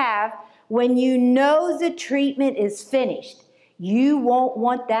you'll have when you know the treatment is finished, you won't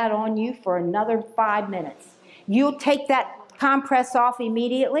want that on you for another 5 minutes. You'll take that compress off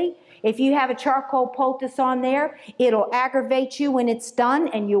immediately. If you have a charcoal poultice on there, it'll aggravate you when it's done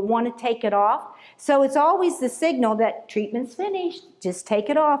and you'll want to take it off. So it's always the signal that treatment's finished, just take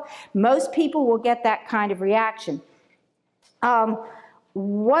it off. Most people will get that kind of reaction.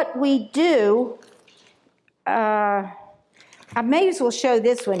 What we do, I may as well show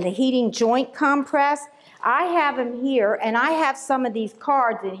this one, the heating joint compress. I have them here, and I have some of these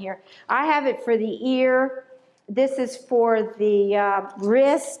cards in here. I have it for the ear. This is for the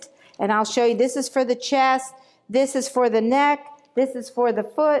wrist, and I'll show you. This is for the chest. This is for the neck. This is for the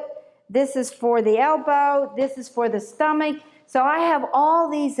foot. This is for the elbow. This is for the stomach. So I have all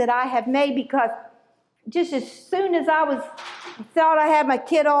these that I have made because just as soon as I thought I had my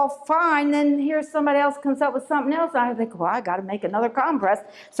kid all fine, then here somebody else comes up with something else. I think, well, I got to make another compress.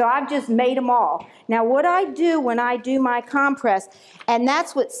 So I've just made them all. Now, what I do when I do my compress, and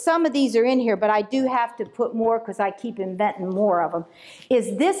that's what some of these are in here, but I do have to put more because I keep inventing more of them,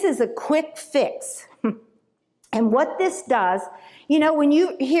 is this is a quick fix. And what this does, you know, when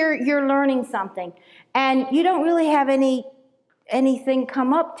you're learning something and you don't really have anything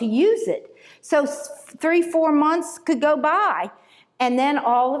come up to use it. So 3-4 months could go by, and then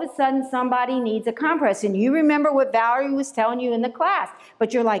all of a sudden somebody needs a compress. And you remember what Valerie was telling you in the class,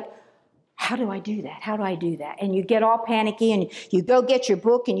 but you're like, how do I do that? How do I do that? And you get all panicky and you go get your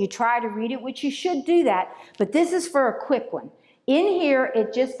book and you try to read it, which you should do that. But this is for a quick one. In here,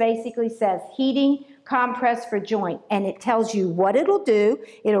 it just basically says heating compress for joint, and it tells you what it'll do.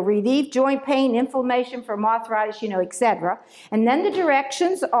 It'll relieve joint pain, inflammation from arthritis, etc. And then the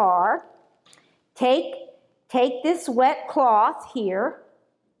directions are, take this wet cloth here,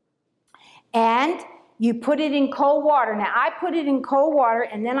 and you put it in cold water. Now, I put it in cold water,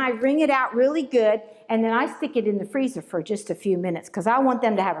 and then I wring it out really good, and then I stick it in the freezer for just a few minutes because I want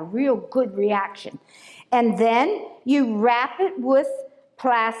them to have a real good reaction. And then you wrap it with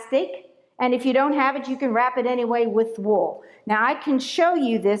plastic, and if you don't have it, you can wrap it anyway with wool. Now, I can show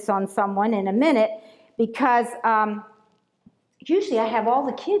you this on someone in a minute because usually I have all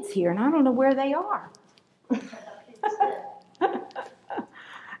the kids here, and I don't know where they are.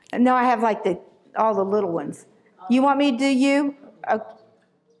 No, I have like all the little ones. You want me to do you?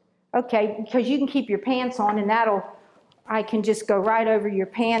 Okay, because you can keep your pants on, and I can just go right over your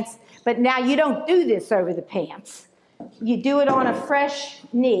pants. But now you don't do this over the pants. You do it on a fresh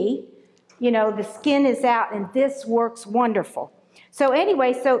knee. You know, the skin is out, and this works wonderful. So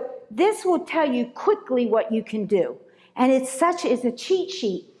anyway, so this will tell you quickly what you can do. And it's a cheat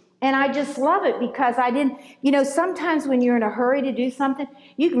sheet. And I just love it because sometimes when you're in a hurry to do something,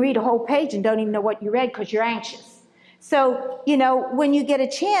 you can read a whole page and don't even know what you read because you're anxious. So, when you get a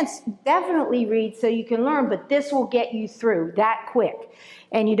chance, definitely read so you can learn, but this will get you through that quick.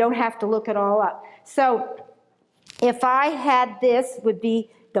 And you don't have to look it all up. So if I had this, would be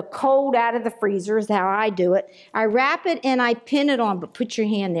the cold out of the freezer is how I do it. I wrap it and I pin it on, but put your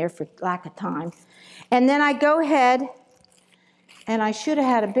hand there for lack of time. And then I go ahead, and I should have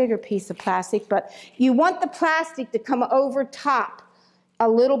had a bigger piece of plastic, but you want the plastic to come over top a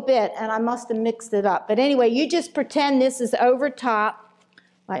little bit, and I must have mixed it up. But anyway, you just pretend this is over top.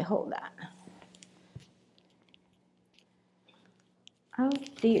 Like, hold that. Oh,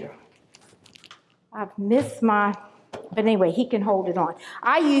 dear. I've missed my... But anyway, he can hold it on.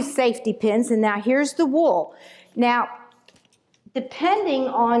 I use safety pins, and now here's the wool. Now, depending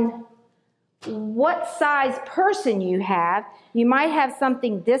on what size person you have, you might have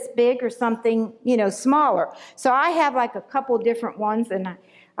something this big or something, smaller. So I have like a couple different ones, and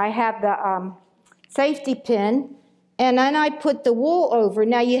I have the safety pin, and then I put the wool over.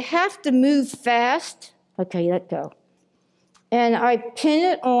 Now you have to move fast. Okay, let go. And I pin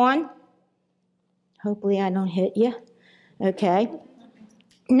it on. Hopefully I don't hit you. Okay.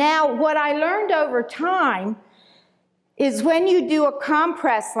 Now, what I learned over time is when you do a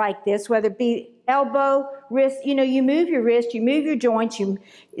compress like this, whether it be elbow, wrist, you move your wrist, you move your joints,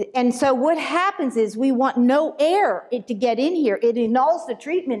 and so what happens is we want no air to get in here. It annuls the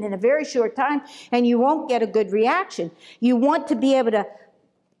treatment in a very short time, and you won't get a good reaction. You want to be able to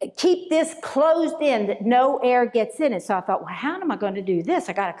keep this closed in, that no air gets in it. So I thought, well, how am I going to do this?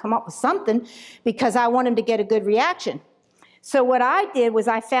 I got to come up with something because I want him to get a good reaction. So what I did was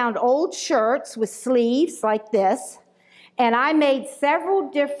I found old shirts with sleeves like this, and I made several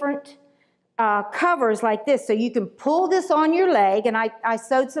different covers like this, so you can pull this on your leg, and I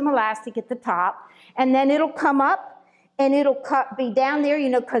sewed some elastic at the top, and then it'll come up, and it'll be down there, you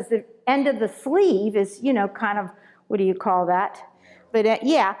know, because the end of the sleeve is, you know, kind of, what do you call that? But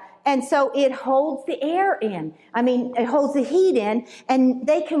yeah, and so it holds the air in. I mean, it holds the heat in, and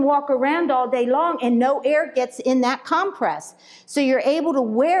they can walk around all day long, and no air gets in that compress. So you're able to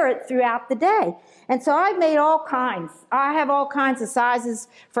wear it throughout the day. And so I've made all kinds. I have all kinds of sizes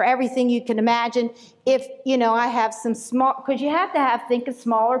for everything you can imagine. If, you know, I have some small, because you have to think of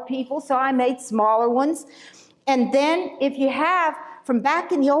smaller people, so I made smaller ones. And then if you have, from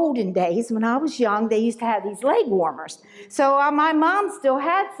back in the olden days, when I was young, they used to have these leg warmers. So my mom still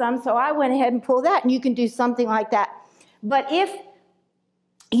had some, so I went ahead and pulled that, and you can do something like that. But if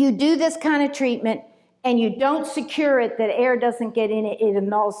you do this kind of treatment, and you don't secure it, that air doesn't get in it, it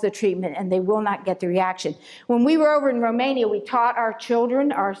annuls the treatment, and they will not get the reaction. When we were over in Romania, we taught our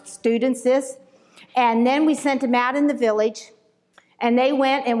children, our students this, and then we sent them out in the village, and they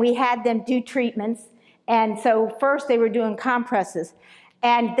went and we had them do treatments. And so first they were doing compresses,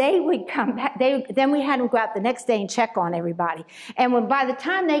 and they would come back, then we had them go out the next day and check on everybody. And by the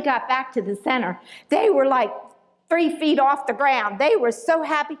time they got back to the center, they were like 3 feet off the ground. They were so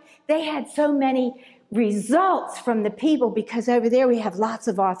happy. They had so many results from the people, because over there we have lots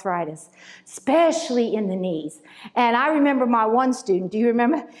of arthritis, especially in the knees. And I remember my one student, do you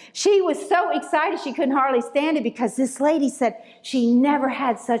remember? She was so excited she couldn't hardly stand it, because this lady said she never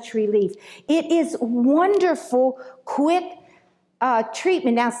had such relief. It is wonderful, quick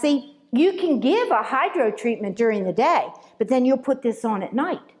treatment. Now see, you can give a hydro treatment during the day, but then you'll put this on at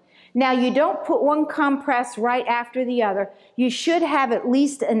night. Now, you don't put one compress right after the other. You should have at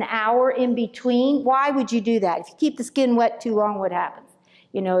least an hour in between. Why would you do that? If you keep the skin wet too long, what happens?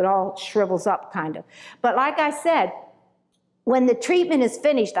 You know, it all shrivels up, kind of. But like I said, when the treatment is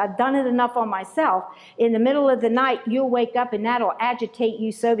finished, I've done it enough on myself, in the middle of the night, you'll wake up and that'll agitate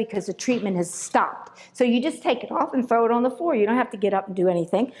you so, because the treatment has stopped. So you just take it off and throw it on the floor. You don't have to get up and do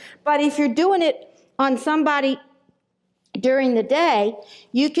anything. But if you're doing it on somebody during the day,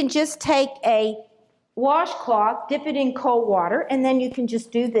 you can just take a washcloth, dip it in cold water, and then you can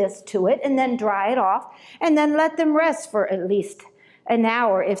just do this to it and then dry it off, and then let them rest for at least an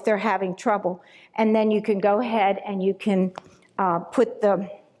hour if they're having trouble. And then you can go ahead and you can put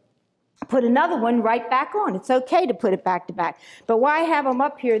another one right back on. It's okay to put it back to back. But why I have them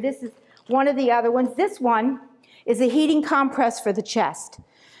up here, this is one of the other ones. This one is a heating compress for the chest.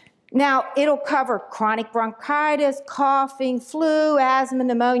 Now, it'll cover chronic bronchitis, coughing, flu, asthma,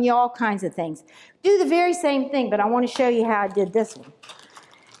 pneumonia, all kinds of things. Do the very same thing, but I want to show you how I did this one.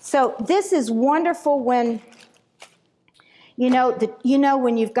 So this is wonderful when, you know,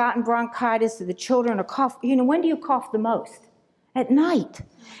 when you've gotten bronchitis or the children are coughing. You know, when do you cough the most? At night.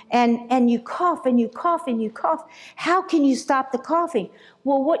 And you cough and you cough and you cough. How can you stop the coughing?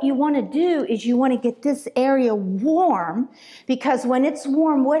 Well, what you want to do is you want to get this area warm, because when it's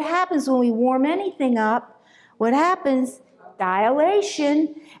warm, what happens when we warm anything up? What happens?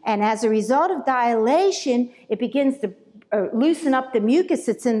 Dilation. And as a result of dilation, it begins to loosen up the mucus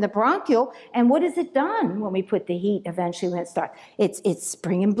that's in the bronchial. And what has it done when we put the heat eventually when it starts? It's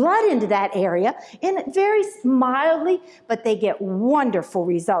bringing blood into that area, and very mildly, but they get wonderful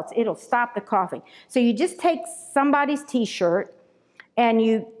results. It'll stop the coughing. So you just take somebody's t-shirt and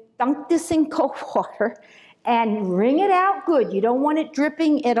you dunk this in cold water and wring it out good. You don't want it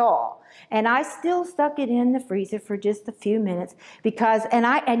dripping at all. And I still stuck it in the freezer for just a few minutes, because,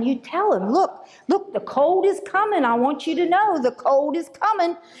 and you tell them, look, the cold is coming. I want you to know the cold is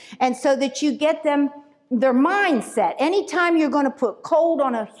coming. And so that you get them, their mindset. Anytime you're going to put cold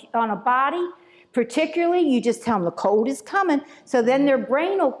on a body, particularly, you just tell them the cold is coming. So then their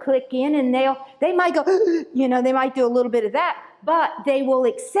brain will click in, and they might go, you know, they might do a little bit of that, but they will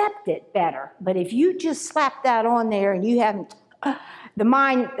accept it better. But if you just slap that on there and you haven't, the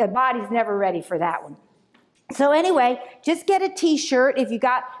body's never ready for that one. So anyway, just get a t-shirt. If you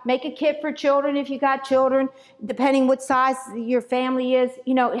make a kit for children if you got children, depending what size your family is.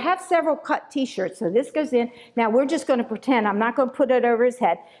 You know, have several cut t-shirts. So this goes in. Now we're just going to pretend, I'm not going to put it over his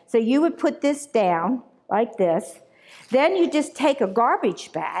head. So you would put this down like this. Then you just take a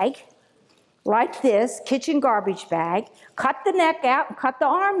garbage bag like this, kitchen garbage bag, cut the neck out and cut the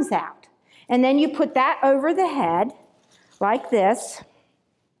arms out. And then you put that over the head like this.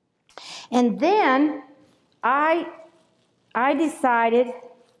 And then I decided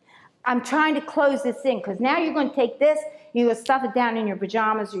I'm trying to close this in, because now you're going to take this You go stuff it down in your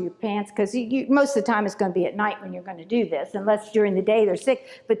pajamas or your pants, because most of the time it's going to be at night when you're going to do this, unless during the day they're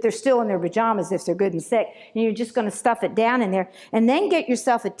sick, but they're still in their pajamas if they're good and sick. And you're just going to stuff it down in there. And then get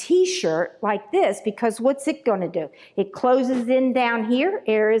yourself a t-shirt like this, because what's it going to do? It closes in down here.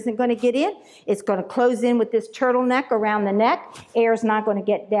 Air isn't going to get in. It's going to close in with this turtleneck around the neck. Air's not going to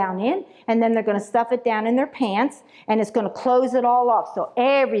get down in. And then they're going to stuff it down in their pants, and it's going to close it all off. So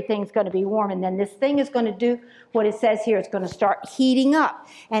everything's going to be warm. And then this thing is going to do what it says here. It's going to start heating up.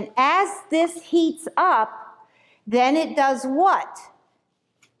 And as this heats up, then it does what?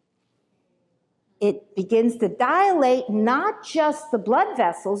 It begins to dilate not just the blood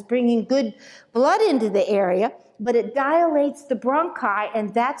vessels, bringing good blood into the area, but it dilates the bronchi,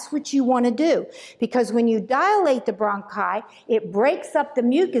 and that's what you want to do. Because when you dilate the bronchi, it breaks up the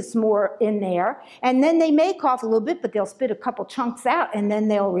mucus more in there, and then they may cough a little bit, but they'll spit a couple chunks out, and then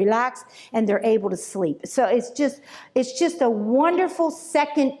they'll relax, and they're able to sleep. So it's just a wonderful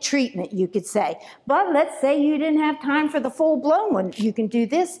second treatment, you could say. But let's say you didn't have time for the full-blown one. You can do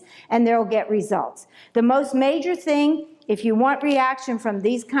this, and they'll get results. The most major thing, if you want reaction from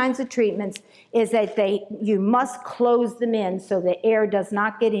these kinds of treatments, is that you must close them in so the air does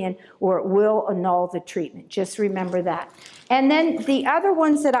not get in, or it will annul the treatment. Just remember that. And then the other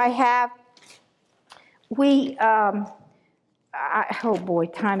ones that I have, oh boy,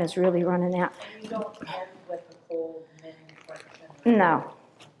 time is really running out. You don't end with a cold mini infection? No.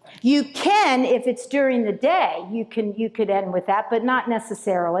 You can, if it's during the day, you could end with that, but not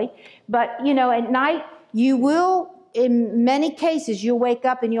necessarily. But, you know, at night, you will, in many cases, you'll wake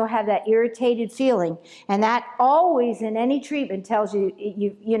up and you'll have that irritated feeling. And that always, in any treatment, tells you,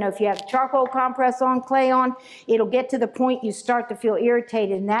 you know, if you have charcoal compress on, clay on, it'll get to the point you start to feel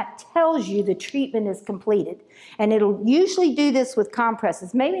irritated, and that tells you the treatment is completed. And it'll usually do this with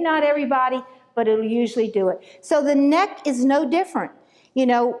compresses. Maybe not everybody, but it'll usually do it. So the neck is no different. You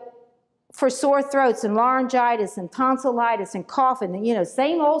know, for sore throats and laryngitis and tonsillitis and coughing, you know,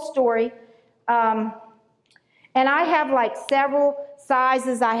 same old story. And I have like several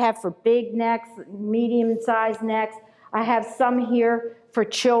sizes. I have for big necks, medium-sized necks. I have some here for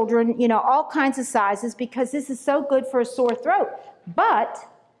children, you know, all kinds of sizes, because this is so good for a sore throat. But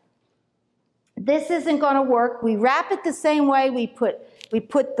this isn't going to work. We wrap it the same way. We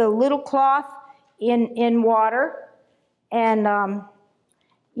put the little cloth in water, and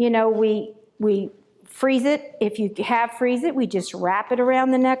you know, we freeze it. If you have freeze it, we just wrap it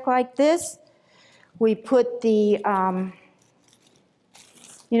around the neck like this. We put the,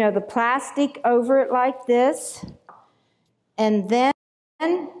 you know, the plastic over it like this, and then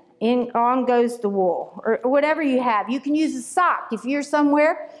on goes the wool, or whatever you have. You can use a sock. If you're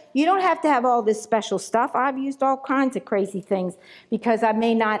somewhere, you don't have to have all this special stuff. I've used all kinds of crazy things because I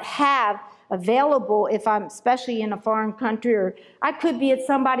may not have available if I'm especially in a foreign country, or I could be at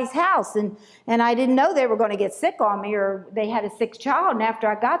somebody's house and I didn't know they were going to get sick on me, or they had a sick child, and after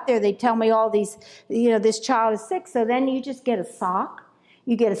I got there they'd tell me all these, you know, this child is sick. So then you just get a sock.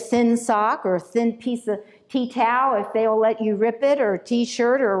 You get a thin sock or a thin piece of tea towel if they'll let you rip it, or a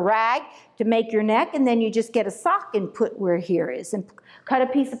t-shirt or a rag to make your neck, and then you just get a sock and put where here is, and cut a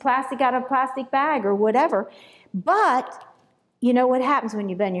piece of plastic out of a plastic bag or whatever. But you know what happens when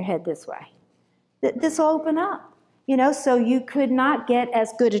you bend your head this way? This will open up, you know, so you could not get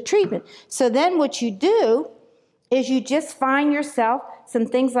as good a treatment. So then what you do is you just find yourself some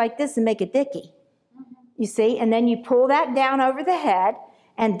things like this and make a dicky, you see, and then you pull that down over the head,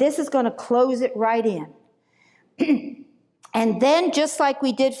 and this is going to close it right in. And then just like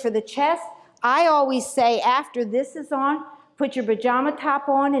we did for the chest, I always say after this is on, put your pajama top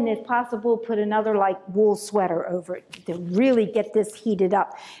on, and if possible, put another like wool sweater over it to really get this heated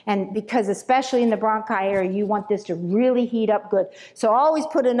up. And because especially in the bronchi area, you want this to really heat up good. So always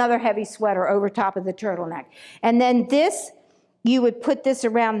put another heavy sweater over top of the turtleneck. And then this, you would put this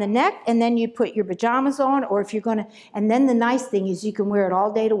around the neck, and then you put your pajamas on, or if you're gonna, and then the nice thing is you can wear it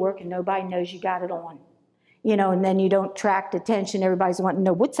all day to work and nobody knows you got it on. You know, and then you don't attract attention. Everybody's wanting to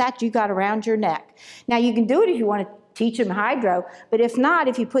know, what's that you got around your neck? Now you can do it if you want to teach them hydro, but if not,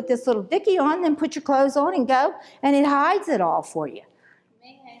 if you put this little dicky on, then put your clothes on and go, and it hides it all for you.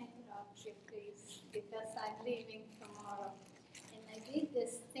 May I interrupt you, please, because I'm leaving tomorrow, and I did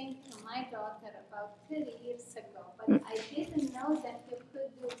this thing to my daughter about 30 years ago, but I didn't know that you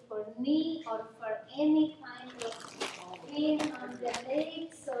could do for knee or for any kind of pain on the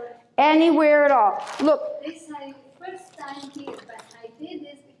legs or anywhere at all. Look, this is my first time here, but I did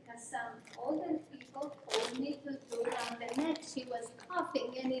this because some older people told me to do it on the neck. She was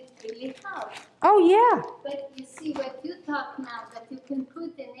coughing and it really helped. oh yeah. But you see what you talk now, that you can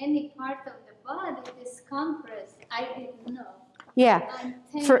put in any part of the body, this compress, I didn't Yeah.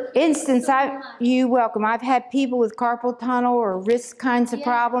 Thank For you instance, so much. you're welcome. I've had people with carpal tunnel or wrist kinds of Yeah.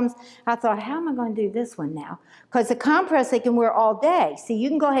 problems. I thought, how am I going to do this one now? Because the compress they can wear all day. See, you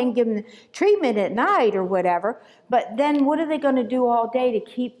can go ahead and give them the treatment at night or whatever, but then what are they going to do all day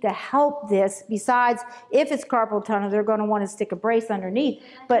to help this? Besides, if it's carpal tunnel, they're going to want to stick a brace underneath.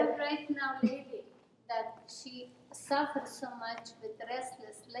 I have right now a lady that she suffers so much with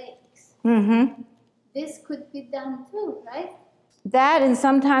restless legs. Mm-hmm. This could be done too, right? That and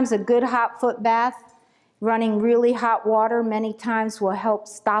sometimes a good hot foot bath, running really hot water many times will help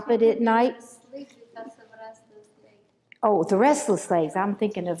stop it at night. Sleep because of restless legs. Oh, the restless legs. I'm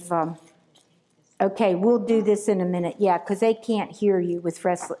thinking of, okay, we'll do this in a minute. Yeah, because they can't hear you with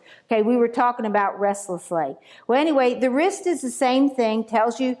restless. Okay, we were talking about restless leg. Well, anyway, the wrist is the same thing.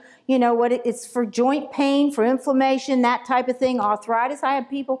 Tells you, you know, what it's for joint pain, for inflammation, that type of thing. Arthritis. I have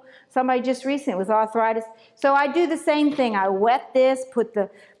somebody just recently with arthritis. So I do the same thing. I wet this, put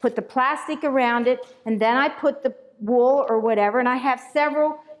the plastic around it, and then I put the wool or whatever, and I have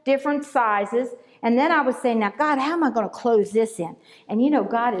several different sizes. And then I was saying, now, God, how am I going to close this in? And you know,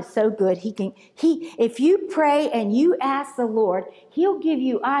 God is so good. If you pray and you ask the Lord, He'll give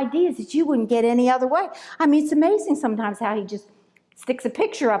you ideas that you wouldn't get any other way. I mean, it's amazing sometimes how He just sticks a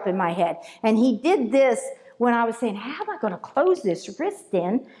picture up in my head. And He did this when I was saying, how am I going to close this wrist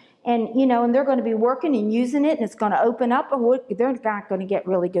in? And, you know, and they're going to be working and using it, and it's going to open up, or they're not going to get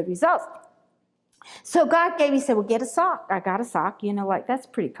really good results. So God said, well, get a sock. I got a sock, you know, like that's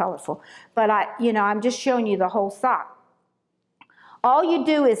pretty colorful. But I'm just showing you the whole sock. All you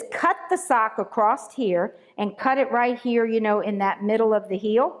do is cut the sock across here and cut it right here, you know, in that middle of the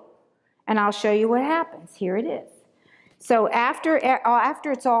heel. And I'll show you what happens. Here it is. So after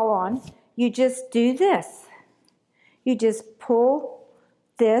it's all on, you just do this. You just pull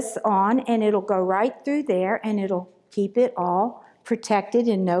this on and it'll go right through there and it'll keep it all protected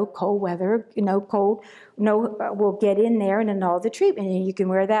in no cold weather, will get in there and annul the treatment, and you can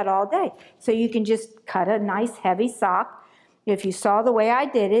wear that all day. So you can just cut a nice heavy sock. If you saw the way I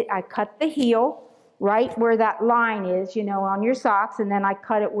did it, I cut the heel right where that line is, you know, on your socks, and then I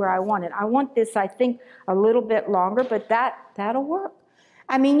cut it where I want it. I want this, I think, a little bit longer, but that'll work.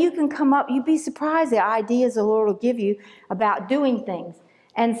 I mean, you can come up, you'd be surprised the ideas the Lord will give you about doing things.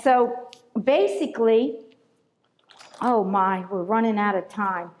 And so basically, oh my, we're running out of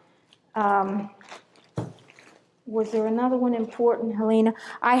time. Was there another one important, Helena?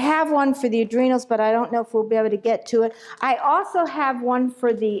 I have one for the adrenals, but I don't know if we'll be able to get to it. I also have one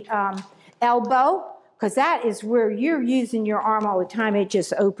for the elbow, because that is where you're using your arm all the time. It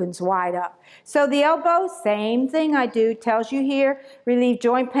just opens wide up. So the elbow, same thing I do. Tells you here, relieve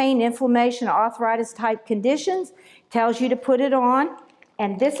joint pain, inflammation, arthritis type conditions. Tells you to put it on.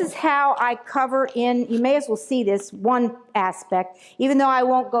 And this is how I cover in, you may as well see this one aspect, even though I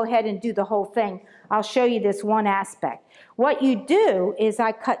won't go ahead and do the whole thing. I'll show you this one aspect. What you do is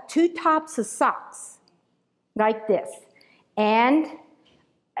I cut 2 tops of socks, like this. And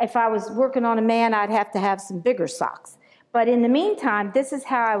if I was working on a man, I'd have to have some bigger socks. But in the meantime, this is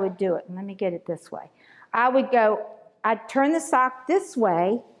how I would do it. Let me get it this way. I'd turn the sock this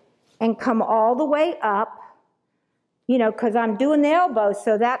way and come all the way up, you know, because I'm doing the elbow,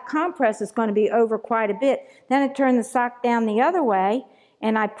 so that compress is going to be over quite a bit. Then I turn the sock down the other way,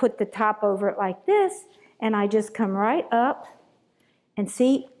 and I put the top over it like this, and I just come right up, and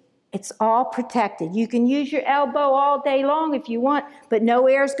see, it's all protected. You can use your elbow all day long if you want, but no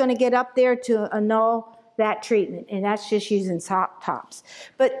air is going to get up there to annul that treatment, and that's just using sock tops.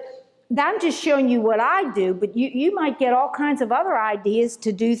 But I'm just showing you what I do, but you might get all kinds of other ideas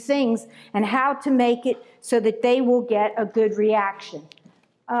to do things and how to make it so that they will get a good reaction.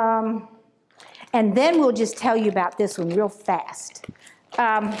 And then we'll just tell you about this one real fast.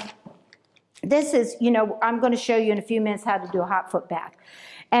 This is, you know, I'm going to show you in a few minutes how to do a hot foot bath.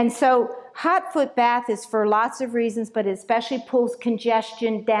 And so hot foot bath is for lots of reasons, but it especially pulls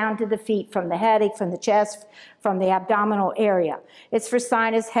congestion down to the feet from the headache, from the chest, from the abdominal area. It's for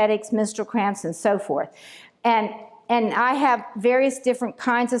sinus, headaches, menstrual cramps, and so forth. And I have various different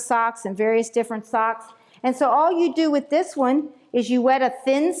kinds of socks and various different socks. And so all you do with this one is you wet a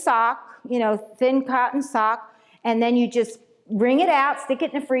thin sock, you know, thin cotton sock, and then you just wring it out, stick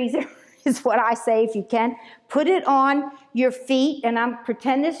it in the freezer, is what I say if you can. Put it on your feet, and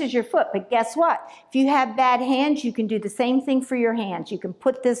pretend this is your foot, but guess what? If you have bad hands, you can do the same thing for your hands. You can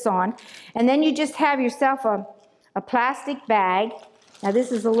put this on, and then you just have yourself a plastic bag. Now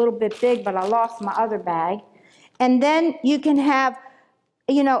this is a little bit big, but I lost my other bag. And then you can have,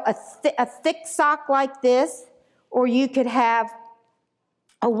 you know, a thick sock like this, or you could have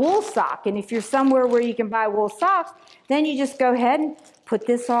a wool sock. And if you're somewhere where you can buy wool socks, then you just go ahead and put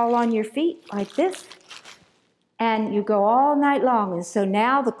this all on your feet like this. And you go all night long. And so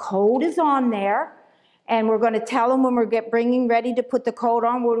now the cold is on there. And we're going to tell them when we're bringing ready to put the cold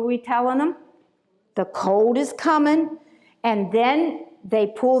on, what are we telling them? The cold is coming. And then they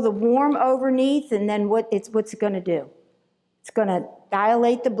pull the warm underneath, and then what's it going to do? It's going to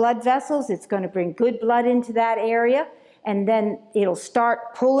dilate the blood vessels. It's going to bring good blood into that area. And then it'll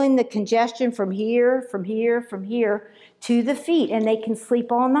start pulling the congestion from here to the feet. And they can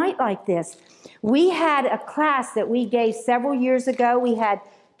sleep all night like this. We had a class that we gave several years ago. We had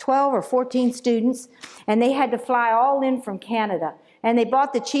 12 or 14 students, and they had to fly all in from Canada. And they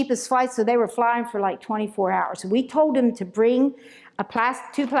bought the cheapest flights, so they were flying for like 24 hours. We told them to bring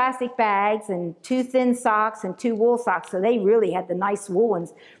two plastic bags and 2 thin socks and 2 wool socks, so they really had the nice wool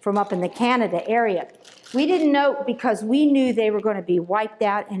ones from up in the Canada area. We didn't know, because we knew they were going to be wiped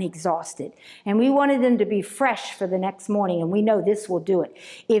out and exhausted. And we wanted them to be fresh for the next morning, and we know this will do it.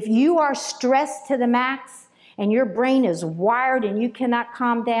 If you are stressed to the max and your brain is wired and you cannot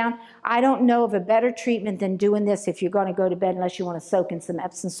calm down, I don't know of a better treatment than doing this if you're going to go to bed, unless you want to soak in some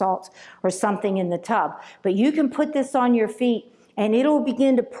Epsom salts or something in the tub. But you can put this on your feet, and it'll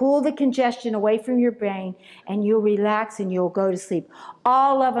begin to pull the congestion away from your brain, and you'll relax and you'll go to sleep.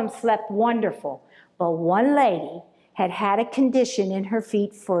 All of them slept wonderful. But one lady had had a condition in her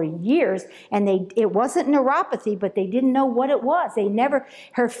feet for years, and it wasn't neuropathy, but they didn't know what it was.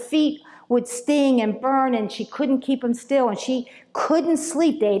 Her feet would sting and burn, and she couldn't keep them still, and she couldn't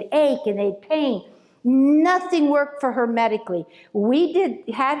sleep. They'd ache and they'd pain. Nothing worked for her medically. We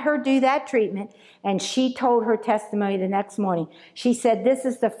had her do that treatment, and she told her testimony the next morning. She said, "This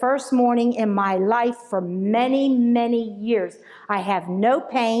is the first morning in my life for many, many years. I have no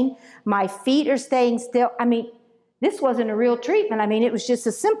pain. My feet are staying still." I mean, this wasn't a real treatment. I mean, it was just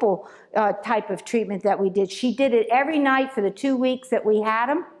a simple type of treatment that we did. She did it every night for the 2 weeks that we had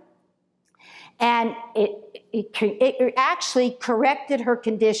them. And it actually corrected her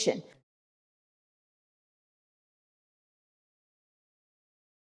condition.